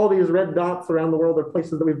all these red dots around the world are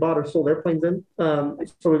places that we bought or sold airplanes in.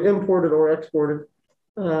 So we've imported or exported.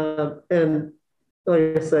 And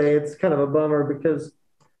like I say, it's kind of a bummer because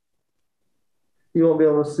you won't be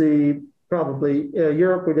able to see probably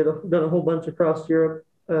Europe. We done a whole bunch across Europe,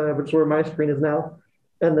 which is where my screen is now.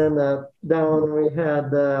 And then down we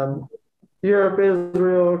had Europe,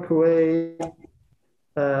 Israel, Kuwait,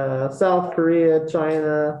 South Korea,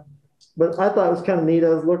 China. But I thought it was kind of neat. I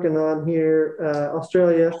was looking on here,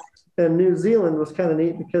 Australia and New Zealand was kind of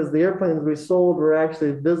neat because the airplanes we sold were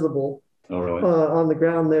actually visible. Oh, really? On the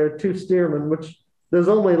ground there, 2 steermen, which there's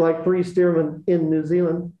only like 3 steermen in New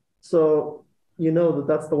Zealand. So you know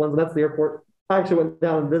that's the ones, that's the airport. I actually went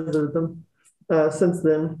down and visited them since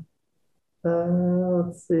then.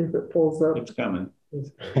 Let's see if it pulls up. It's coming.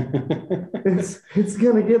 It's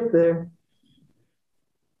going to get there.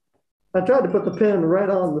 I tried to put the pin right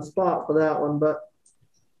on the spot for that one, but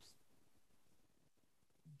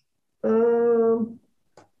I don't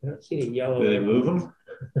see the yellow. Do they move them?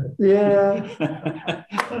 Yeah.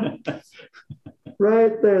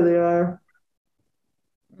 Right there they are.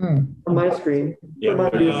 On my screen. Yeah, it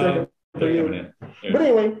might be a second for you. But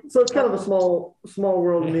anyway, so it's kind of a small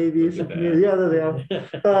world in the aviation community. Yeah, there they are.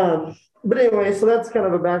 But anyway, so that's kind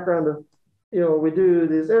of a background of, you know, we do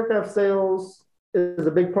these aircraft sales is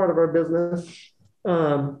a big part of our business.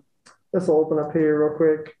 This will open up here real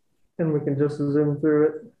quick and we can just zoom through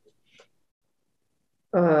it.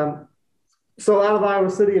 So out of Iowa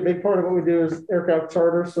City, a big part of what we do is aircraft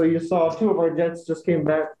charter. So you saw 2 of our jets just came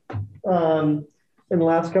back in the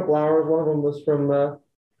last couple hours. One of them was from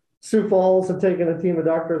Sioux Falls, had taken a team of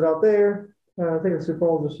doctors out there. I think it's Sioux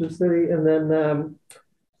Falls or Sioux City. And then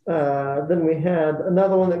we had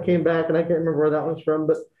another one that came back, and I can't remember where that one's from,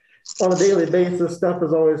 but on a daily basis, stuff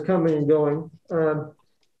is always coming and going.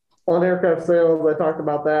 On aircraft sales, I talked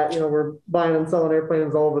about that. You know, we're buying and selling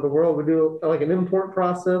airplanes all over the world. We do like an import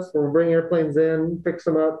process where we bring airplanes in, fix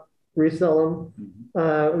them up, resell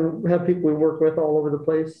them. We have people we work with all over the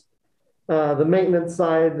place. The maintenance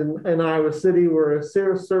side in Iowa City, we're a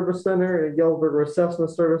Cirrus Service Center, and in Galesburg, we're a Cessna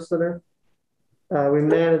Service Center. We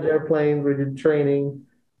manage airplanes, we do training,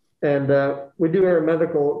 and we do air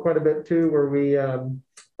medical quite a bit too, where we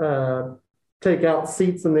take out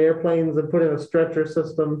seats in the airplanes and put in a stretcher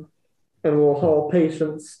system, and we'll haul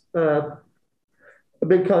patients. A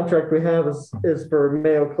big contract we have is for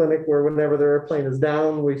Mayo Clinic, where whenever their airplane is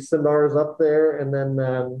down, we send ours up there, and then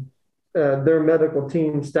their medical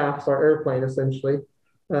team staffs our airplane essentially.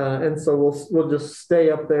 And so we'll just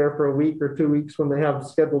stay up there for a week or 2 weeks when they have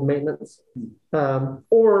scheduled maintenance.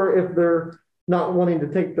 Or if they're not wanting to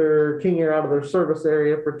take their King Air out of their service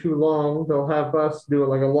area for too long, they'll have us do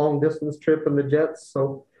like a long distance trip in the jets.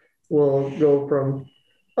 So we'll go from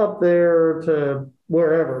up there to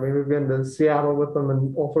wherever. I mean, we've been to Seattle with them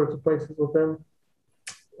and all sorts of places with them.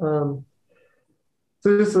 So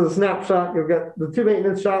this is a snapshot. You've got the 2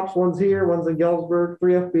 maintenance shops. One's here, one's in Galesburg,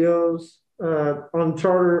 3 FBOs. On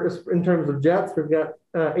charter, in terms of jets, we've got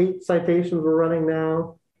 8 citations we're running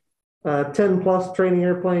now, 10 plus training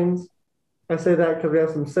airplanes. I say that because we have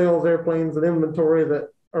some sales airplanes and inventory that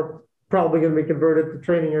are probably going to be converted to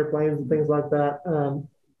training airplanes and things like that.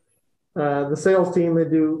 The sales team, they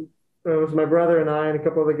do, it was my brother and I and a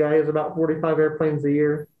couple other guys, about 45 airplanes a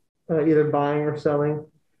year, either buying or selling.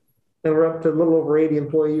 And we're up to a little over 80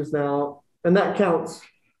 employees now. And that counts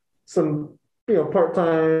some, you know,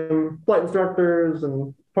 part-time flight instructors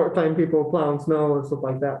and part-time people plowing snow and stuff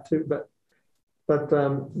like that too. But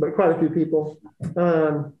quite a few people.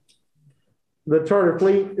 The charter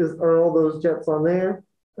fleet are all those jets on there.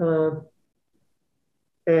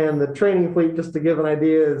 And the training fleet, just to give an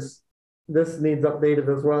idea, is this needs updated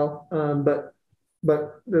as well. But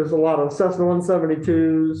but there's a lot of Cessna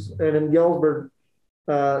 172s, and in Galesburg,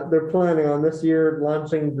 they're planning on this year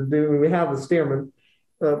launching to do. We have the Stearman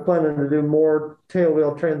planning to do more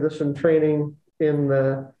tailwheel transition training in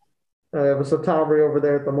the. Have a Satabri over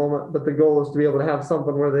there at the moment, but the goal is to be able to have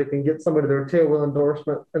something where they can get somebody their tailwheel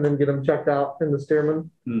endorsement and then get them checked out in the Stearman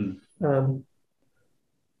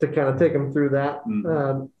to kind of take them through that.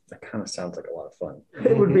 That kind of sounds like a lot of fun.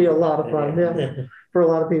 It would be a lot of fun, yeah, for a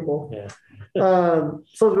lot of people. Yeah.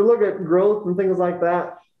 So as we look at growth and things like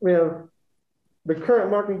that, we have the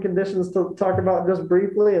current market conditions to talk about just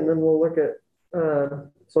briefly, and then we'll look at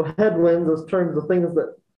so headwinds as terms of things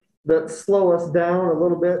that slow us down a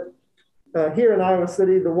little bit. Here in Iowa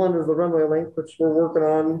City, the one is the runway length, which we're working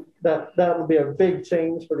on. That will be a big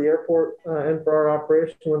change for the airport and for our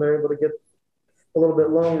operation when they're able to get a little bit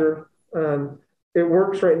longer. It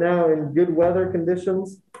works right now in good weather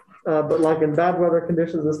conditions, but like in bad weather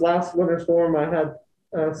conditions, this last winter storm, I had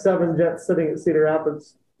 7 jets sitting at Cedar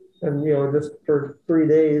Rapids, and just for 3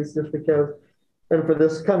 days, just because. And for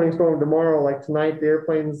this coming storm tomorrow, like tonight, the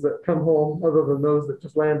airplanes that come home, other than those that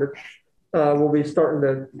just landed, will be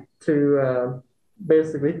starting to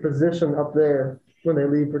basically position up there when they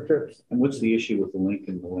leave for trips. And what's the issue with the link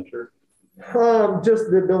in the winter?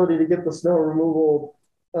 Just the ability to get the snow removal.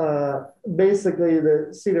 Basically, the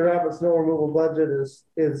Cedar Rapids snow removal budget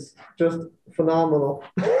is just phenomenal.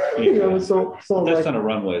 Yeah. So that's like, on a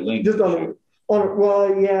runway link. Just on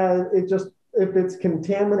well, yeah, it just. If it's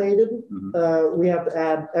contaminated, we have to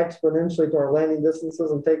add exponentially to our landing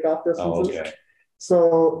distances and takeoff distances. Oh, okay.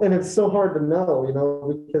 So, and it's so hard to know,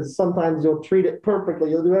 because sometimes you'll treat it perfectly.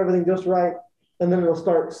 You'll do everything just right, and then it'll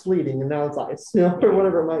start sleeting, and now it's ice, or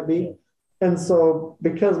whatever it might be. And so,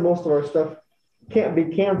 because most of our stuff can't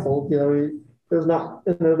be canceled, there's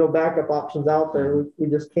no backup options out there. We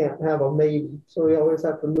just can't have a maybe. So we always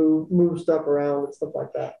have to move stuff around and stuff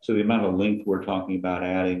like that. So the amount of length we're talking about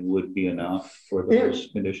adding would be enough for those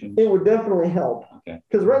conditions? It would definitely help. Okay.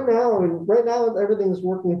 Because right now everything's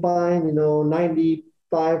working fine, 95%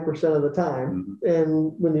 of the time.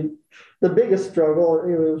 And the biggest struggle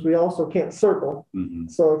is we also can't circle.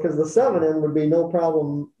 So because the 7N would be no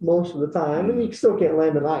problem most of the time, and you still can't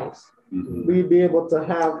land in ice. We'd be able to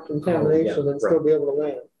have contamination and still be able to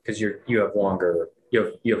land because you have longer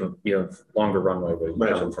runway where you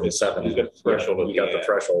come from the 7. You got the threshold. You got the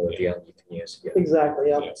threshold at the end you can use. Yeah. Exactly.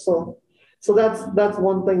 Yeah. So that's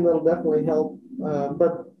one thing that'll definitely help.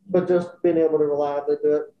 But just being able to reliably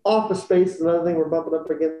do it. Office space is another thing we're bumping up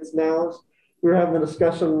against now. Is we were having a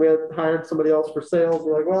discussion. We had hired somebody else for sales.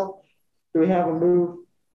 We're like, well, do we have them move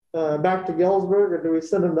back to Galesburg, or do we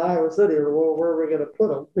send them to Iowa City, or where are we going to put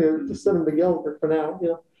them? Just send them to Galesburg for now.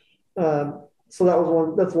 So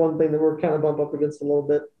that's one thing that we're kind of bumped up against a little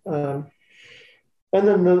bit. And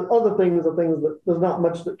then the other things are things that there's not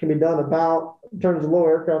much that can be done about in terms of low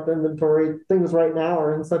aircraft inventory. Things right now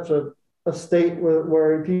are in such a state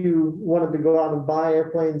where if you wanted to go out and buy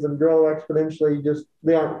airplanes and grow exponentially,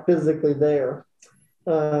 they aren't physically there.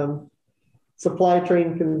 Supply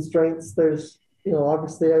chain constraints. There's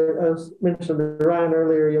obviously, I mentioned to Ryan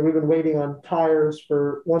earlier, we've been waiting on tires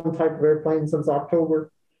for one type of airplane since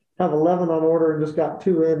October. Have 11 on order and just got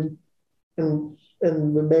 2 in, and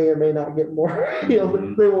we may or may not get more. They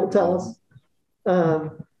won't tell us.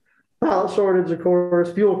 Pilot shortage, of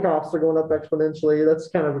course. Fuel costs are going up exponentially. That's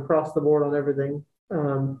kind of across the board on everything.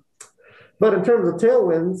 But in terms of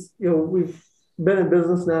tailwinds, we've been in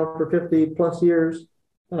business now for 50 plus years.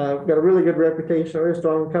 Got a really good reputation, a very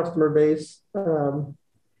strong customer base. So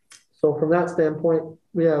from that standpoint,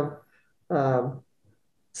 we have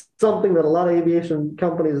something that a lot of aviation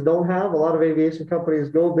companies don't have. A lot of aviation companies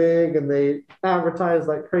go big and they advertise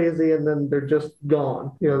like crazy, and then they're just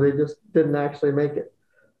gone. They just didn't actually make it.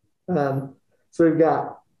 So we've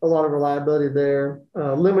got a lot of reliability there.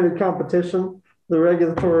 Limited competition. The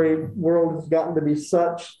regulatory world has gotten to be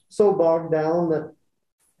so bogged down that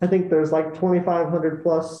I think there's like 2,500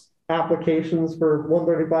 plus applications for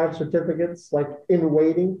 135 certificates, like in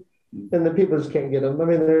waiting, and the people just can't get them. I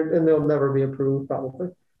mean, they'll never be approved probably.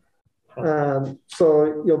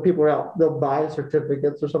 So people are out, they'll buy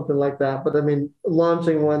certificates or something like that. But I mean,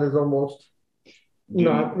 launching one is almost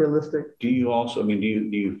not realistic. Do you also, do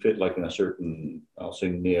you fit like in a certain, I'll say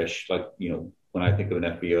niche, like, when I think of an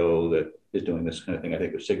FBO that is doing this kind of thing, I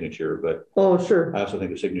think of Signature, but sure. I also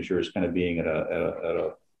think of Signature as kind of being at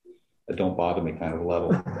a don't bother me kind of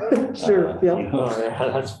level. Sure. Yeah.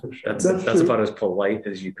 That's for sure. That's about as polite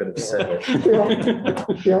as you could have said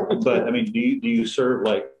it. Yeah. But do you serve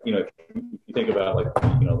like, if you think about like,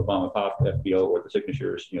 the mom and pop FBO or the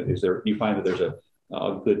Signatures, do you find that there's a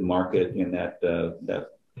good market in that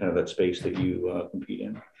kind of that space that you compete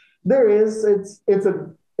in? There is. It's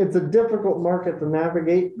a difficult market to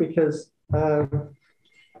navigate because you're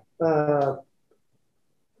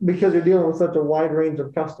dealing with such a wide range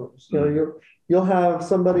of customers. You know, you'll have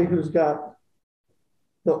somebody who's got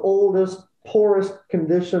the oldest, poorest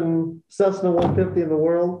condition Cessna 150 in the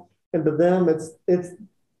world, and to them it's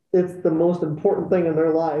the most important thing in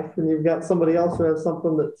their life. And you've got somebody else who has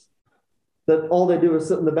something that all they do is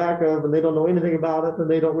sit in the back of, and they don't know anything about it, and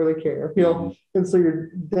they don't really care. You know, and so you're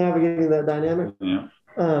navigating that dynamic. Yeah.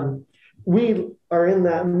 We are in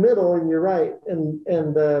that middle, and you're right. And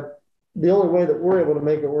the only way that we're able to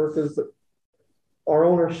make it work is that our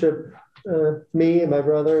ownership, me and my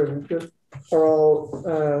brother, and are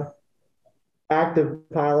all active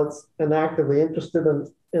pilots and actively interested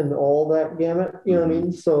in all that gamut. You know what I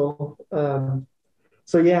mean? So,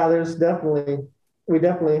 yeah, we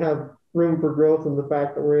definitely have room for growth in the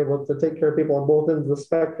fact that we're able to take care of people on both ends of the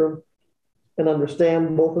spectrum and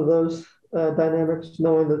understand both of those dynamics,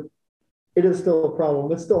 knowing that it is still a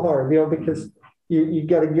problem. It's still hard, you know, because you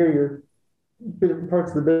got to gear your different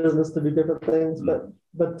parts of the business to do different things.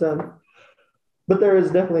 But there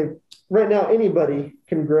is definitely right now anybody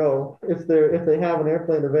can grow if they have an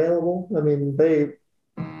airplane available. I mean, they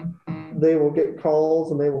will get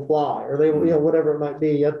calls and they will fly, or they will, you know, whatever it might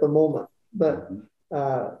be at the moment. But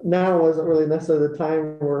now isn't really necessarily the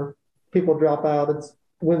time where people drop out. It's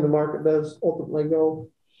when the market does ultimately go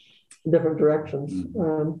different directions.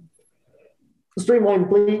 The streamlined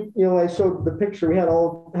fleet, you know, I showed the picture. We have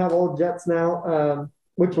all jets now,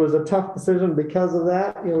 which was a tough decision because of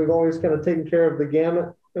that. You know, we've always kind of taken care of the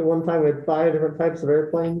gamut. At one time, we had 5 different types of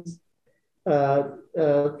airplanes,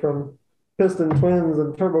 from piston twins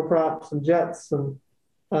and turboprops and jets,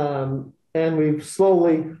 and we've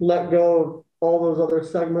slowly let go of all those other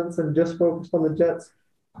segments and just focused on the jets.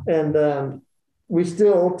 And we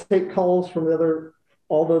still take calls from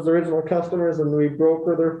all those original customers, and we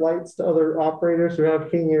broker their flights to other operators who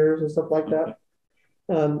have King Airs and stuff like that.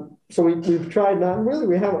 So we've tried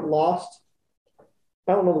we haven't lost.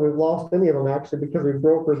 I don't know that we've lost any of them actually, because we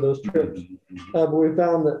brokered those trips. But we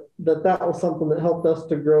found that was something that helped us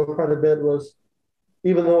to grow quite a bit. Was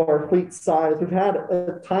even though our fleet size,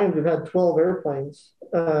 at times we've had 12 airplanes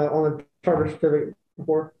on a charter certificate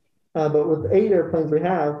before, but with 8 airplanes we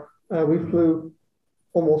flew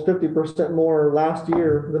almost 50% more last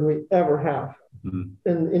year than we ever have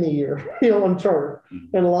in any year, you know, on charter.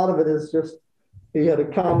 And a lot of it is just, you had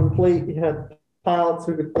a common fleet, you had pilots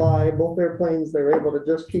who could fly both airplanes, they were able to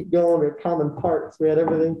just keep going, we had common parts, we had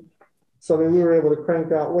everything. So I mean, we were able to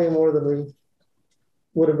crank out way more than we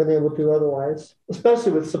would have been able to otherwise,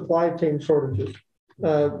 especially with supply chain shortages.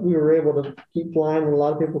 We were able to keep flying when a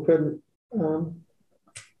lot of people couldn't.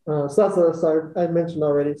 So that's what I mentioned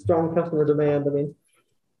already, strong customer demand. I mean,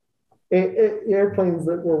 airplanes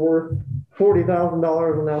that were worth $40,000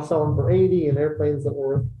 are now selling for 80, and airplanes that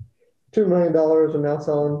were $2 million are now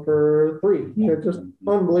selling for 3. They're just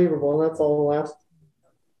unbelievable, and that's all the last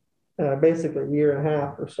basically a year and a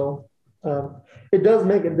half or so. It does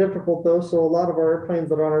make it difficult though. So a lot of our airplanes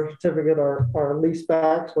that are on our certificate are lease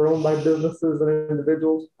backs. We're owned by businesses and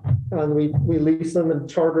individuals, and we lease them and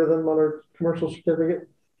charter them on our commercial certificate.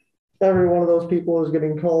 Every one of those people is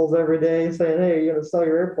getting calls every day saying, "Hey, you're going to sell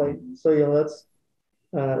your airplane." So, you know, that's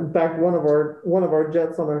in fact one of our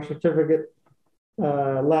jets on our certificate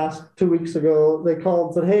last 2 weeks ago. They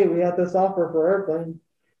called and said, "Hey, we got this offer for our airplane,"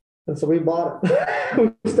 and so we bought it.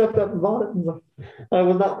 We stepped up and bought it. I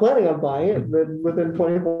was not planning on buying it, but within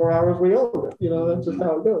 24 hours we owned it. You know, that's just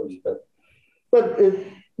how it goes. But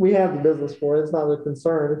we have the business for it. It's not a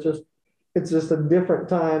concern. It's just a different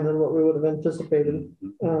time than what we would have anticipated.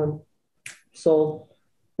 So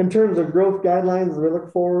in terms of growth guidelines, we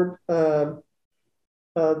look forward.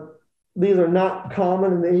 These are not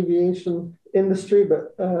common in the aviation industry,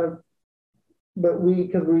 but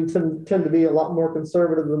because we tend to be a lot more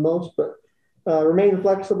conservative than most, but remain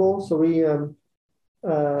flexible. So we,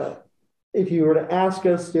 if you were to ask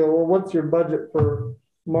us, you know, well, what's your budget for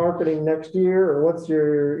marketing next year, or what's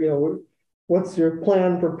your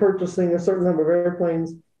plan for purchasing a certain number of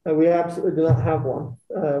airplanes? We absolutely do not have one.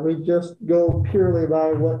 We just go purely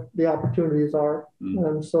by what the opportunities are.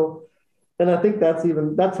 And I think that's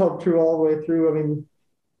held true all the way through. I mean,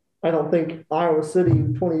 I don't think Iowa City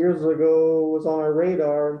 20 years ago was on our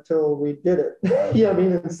radar until we did it. Yeah, I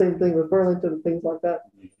mean, the same thing with Burlington and things like that.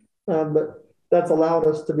 But that's allowed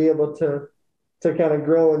us to be able to kind of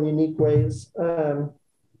grow in unique ways. And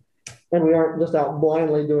we aren't just out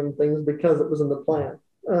blindly doing things because it was in the plan.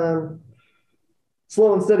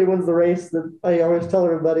 Slow and steady wins the race. That I always tell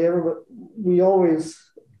everybody. We always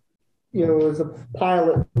as a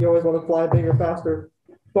pilot, you always want to fly bigger, faster,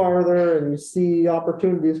 farther, and you see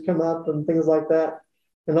opportunities come up and things like that.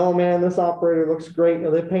 And oh man, this operator looks great.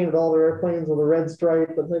 They painted all their airplanes with a red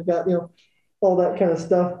stripe, and they've got, all that kind of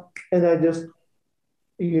stuff. And I just,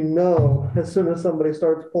 as soon as somebody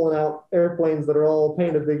starts pulling out airplanes that are all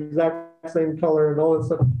painted the exact same color and all that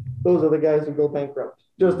stuff, those are the guys who go bankrupt,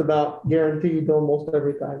 just about guaranteed almost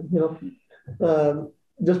every time,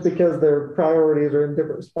 just because their priorities are in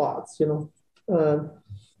different spots, and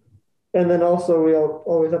then also we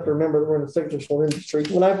always have to remember that we're in a cyclical industry.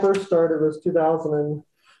 When I first started, it was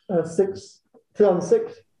 2006.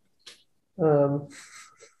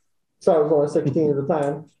 So I was only 16 at the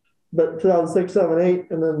time, but 2006, 7, 8,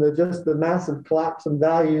 and then the massive collapse in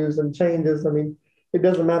values and changes. I mean, it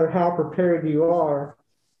doesn't matter how prepared you are.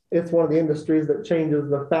 It's one of the industries that changes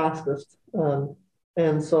the fastest.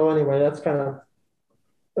 And so anyway, that's kind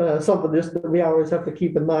of something just that we always have to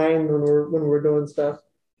keep in mind when we're doing stuff,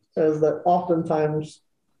 is that oftentimes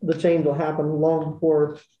the change will happen long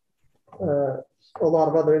before a lot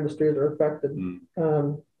of other industries are affected.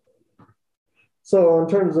 So in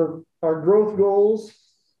terms of our growth goals,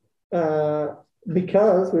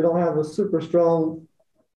 because we don't have a super strong,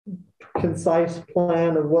 concise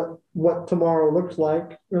plan of what tomorrow looks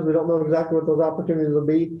like, because we don't know exactly what those opportunities will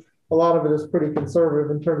be, a lot of it is pretty conservative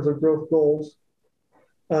in terms of growth goals.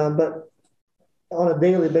 But on a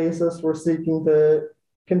daily basis, we're seeking to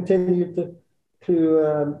continue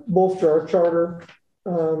to bolster our charter,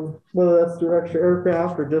 whether that's through extra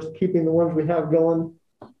aircraft or just keeping the ones we have going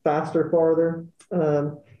faster, farther.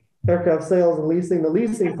 Aircraft sales and leasing. The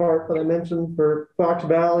leasing part that I mentioned for Fox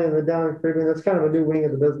Valley and the Down in Caribbean, that's kind of a new wing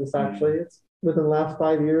of the business, actually. It's within the last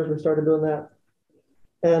 5 years we started doing that.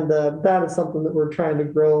 And that is something that we're trying to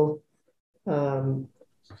grow.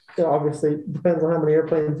 Obviously, it depends on how many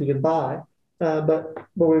airplanes you can buy. But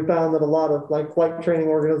we found that a lot of flight training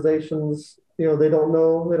organizations, they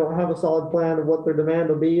don't have a solid plan of what their demand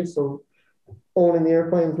will be. So owning the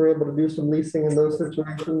airplanes, we're able to do some leasing in those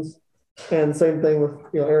situations. And same thing with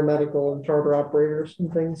air medical and charter operators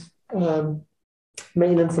and things.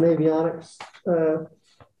 Maintenance and avionics.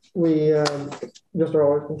 We just are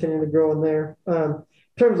always continuing to grow in there. In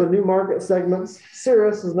terms of new market segments,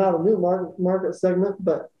 Cirrus is not a new market segment,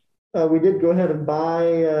 but we did go ahead and buy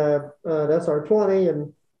an SR-20,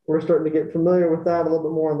 and we're starting to get familiar with that a little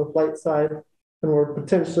bit more on the flight side. And we're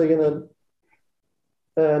potentially going to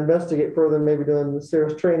investigate further, maybe doing the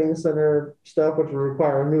Cirrus Training Center stuff, which will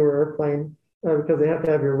require a newer airplane because they have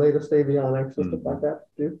to have your latest avionics and stuff like that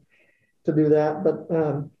to do that. But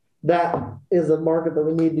that is a market that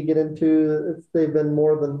we need to get into. They've been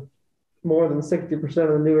more than 60% of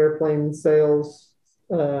the new airplane sales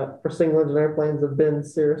for single engine airplanes have been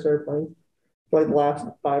Cirrus airplanes for the last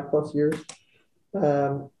 5+ years.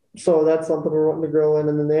 So that's something we're wanting to grow in.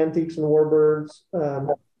 And then the antiques and warbirds.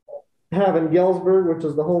 Having Galesburg, which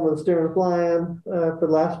is the home of the Steering and Flying for the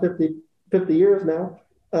last 50 years now,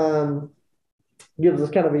 gives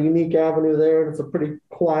us kind of a unique avenue there. And it's a pretty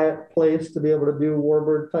quiet place to be able to do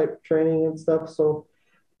warbird type training and stuff. So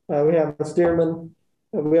we have a Stearman.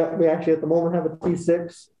 We actually at the moment have a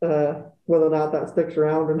T6. Whether or not that sticks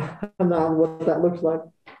around or not, what that looks like.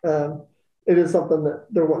 It is something that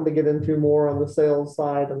they're wanting to get into more on the sales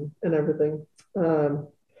side and everything.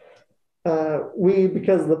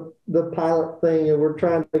 Because the pilot thing, we're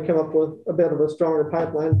trying to come up with a bit of a stronger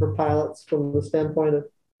pipeline for pilots from the standpoint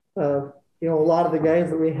of, a lot of the guys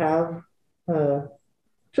that we have,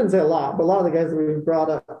 shouldn't say a lot, but a lot of the guys that we've brought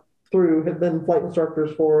up through have been flight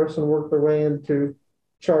instructors for us and worked their way into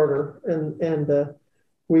charter. And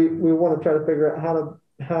we want to try to figure out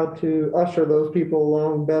how to usher those people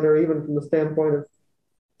along better, even from the standpoint of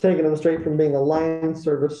taking them straight from being a line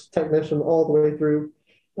service technician all the way through.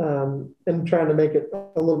 And trying to make it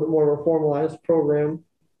a little bit more of a formalized program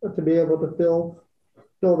to be able to fill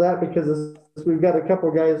that, because we've got a couple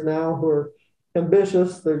of guys now who are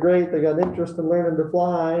ambitious, they're great, they got interest in learning to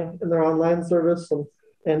fly, and they're on line service,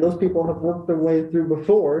 and those people have worked their way through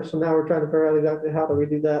before, so now we're trying to figure out exactly how do we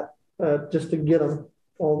do that just to get them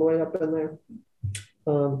all the way up in there.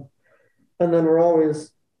 And then we're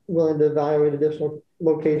always willing to evaluate additional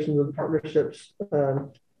locations and partnerships.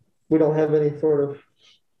 We don't have anything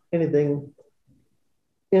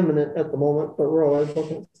imminent at the moment, but we're always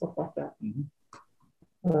looking at stuff like that.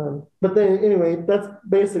 But then anyway, that's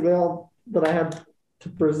basically all that I had to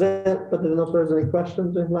present, but I don't know if there's any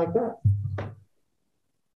questions or anything like that.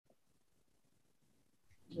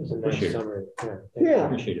 It's a nice summary. Yeah.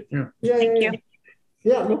 Appreciate it. Thank you.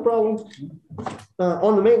 Yeah, no problem.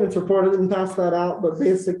 On the maintenance report, I didn't pass that out, but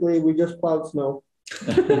basically we just plowed snow.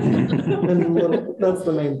 And that's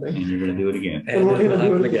the main thing. And you're going to do it again. And we're going to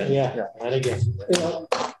do it again. Yeah, and again.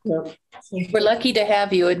 Yeah. We're lucky to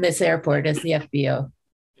have you in this airport as the FBO.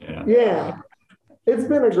 Yeah. It's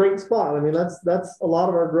been a great spot. I mean, that's a lot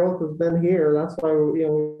of our growth has been here. That's why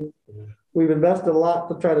we've invested a lot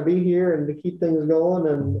to try to be here and to keep things going,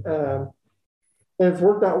 and it's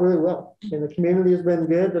worked out really well. And the community has been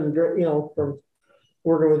good, and from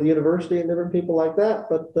working with the university and different people like that.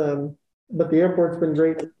 But the airport's been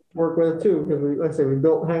great to work with too, because like I say, we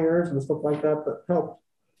built hangars and stuff like that helped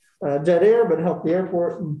Jet Air, but helped the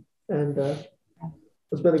airport, and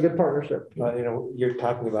it's been a good partnership. You're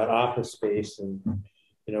talking about office space, and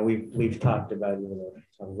we've talked about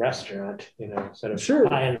a restaurant, sort of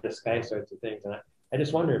high in the sky sorts of things. And I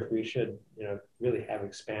just wonder if we should, really have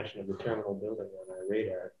expansion of the terminal building on our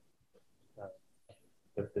radar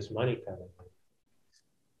with this money coming.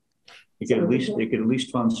 It could at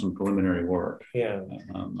least fund some preliminary work. Yeah.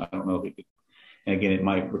 I don't know if it could. And again, it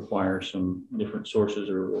might require some different sources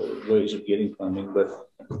or ways of getting funding, but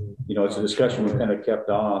it's a discussion we kind of kept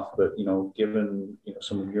off. But given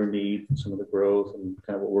some of your needs, some of the growth, and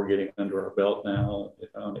kind of what we're getting under our belt now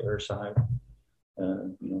on the air side,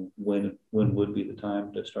 when would be the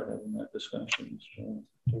time to start having that discussion? So,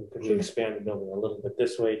 could we expand the building a little bit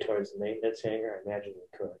this way towards the maintenance hangar? I imagine we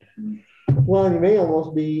could. Well, you may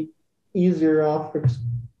almost be easier off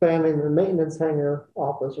expanding the maintenance hangar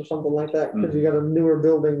office or something like that, because you got a newer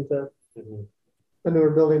building to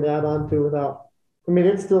add on to without. I mean,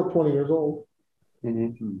 it's still 20 years old,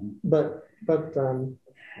 but because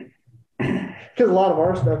a lot of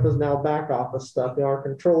our stuff is now back office stuff. Our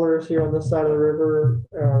controllers here on this side of the river,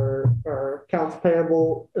 our accounts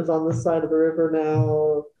payable is on this side of the river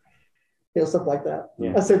now. Stuff like that.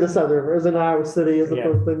 Yeah. I say this side of the river is in Iowa City as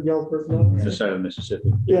opposed to Galesburg. This side of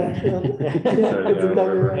Mississippi. Yeah.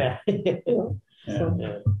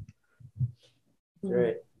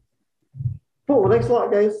 Great. Cool. Well, thanks a lot,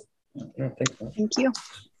 guys. Yeah, thanks. Thank you.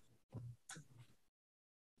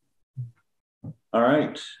 All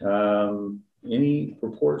right. Any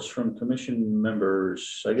reports from commission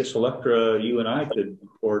members? I guess Electra, you and I could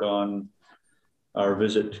report on our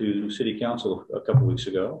visit to City Council a couple weeks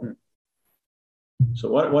ago. So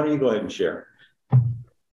why don't you go ahead and share?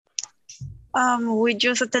 We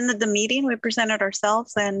just attended the meeting. We presented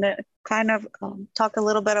ourselves and kind of talk a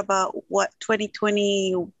little bit about what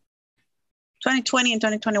 2020 and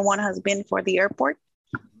 2021 has been for the airport.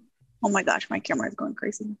 Oh my gosh, my camera is going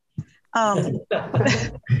crazy. And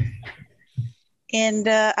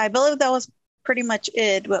I believe that was pretty much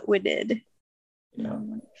what we did. Yeah.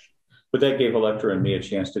 But that gave Electra and me a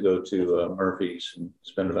chance to go to Murphy's and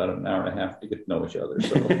spend about an hour and a half to get to know each other.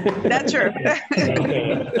 So that's true.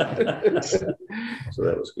 So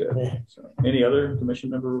that was good. So, any other commission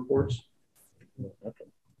member reports? Okay.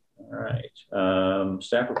 All right.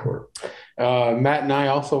 Staff report. Matt and I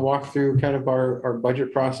also walked through kind of our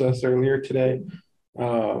budget process earlier today.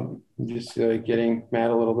 Just getting Matt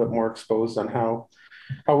a little bit more exposed on how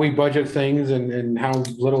we budget things and how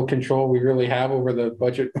little control we really have over the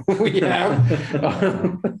budget we have.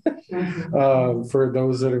 For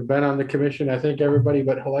those that have been on the commission, I think everybody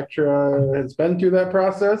but Electra has been through that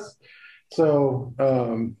process. So,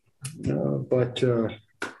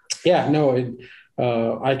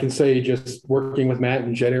 I can say just working with Matt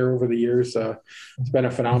and Jet Air over the years, it's been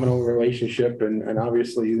a phenomenal relationship. And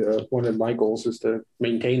obviously one of my goals is to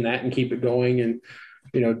maintain that and keep it going and,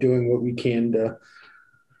 doing what we can to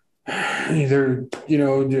either,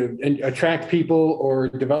 to attract people or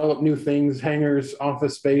develop new things, hangars,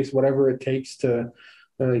 office space, whatever it takes to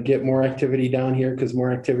get more activity down here, because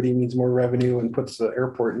more activity means more revenue and puts the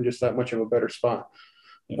airport in just that much of a better spot.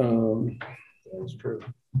 That's true.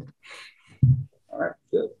 All right,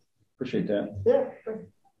 good. Appreciate that. Yeah.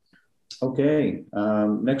 Okay,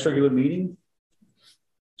 next regular meeting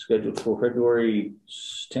scheduled for February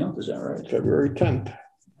 10th, is that right? February 10th.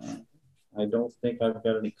 I don't think I've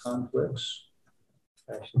got any conflicts.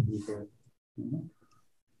 I should be here.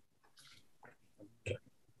 Okay.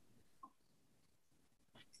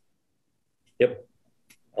 Yep,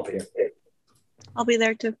 I'll be here. I'll be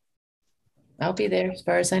there too. I'll be there as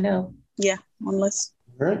far as I know. Yeah, unless.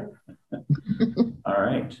 All right. All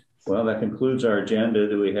right. Well, that concludes our agenda.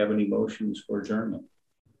 Do we have any motions for adjournment?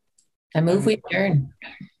 I move we adjourn.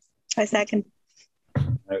 I second. All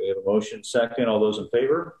right, we have a motion second. All those in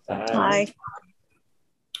favor? Aye.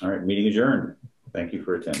 All right, meeting adjourned. Thank you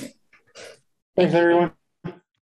for attending. Thanks, everyone.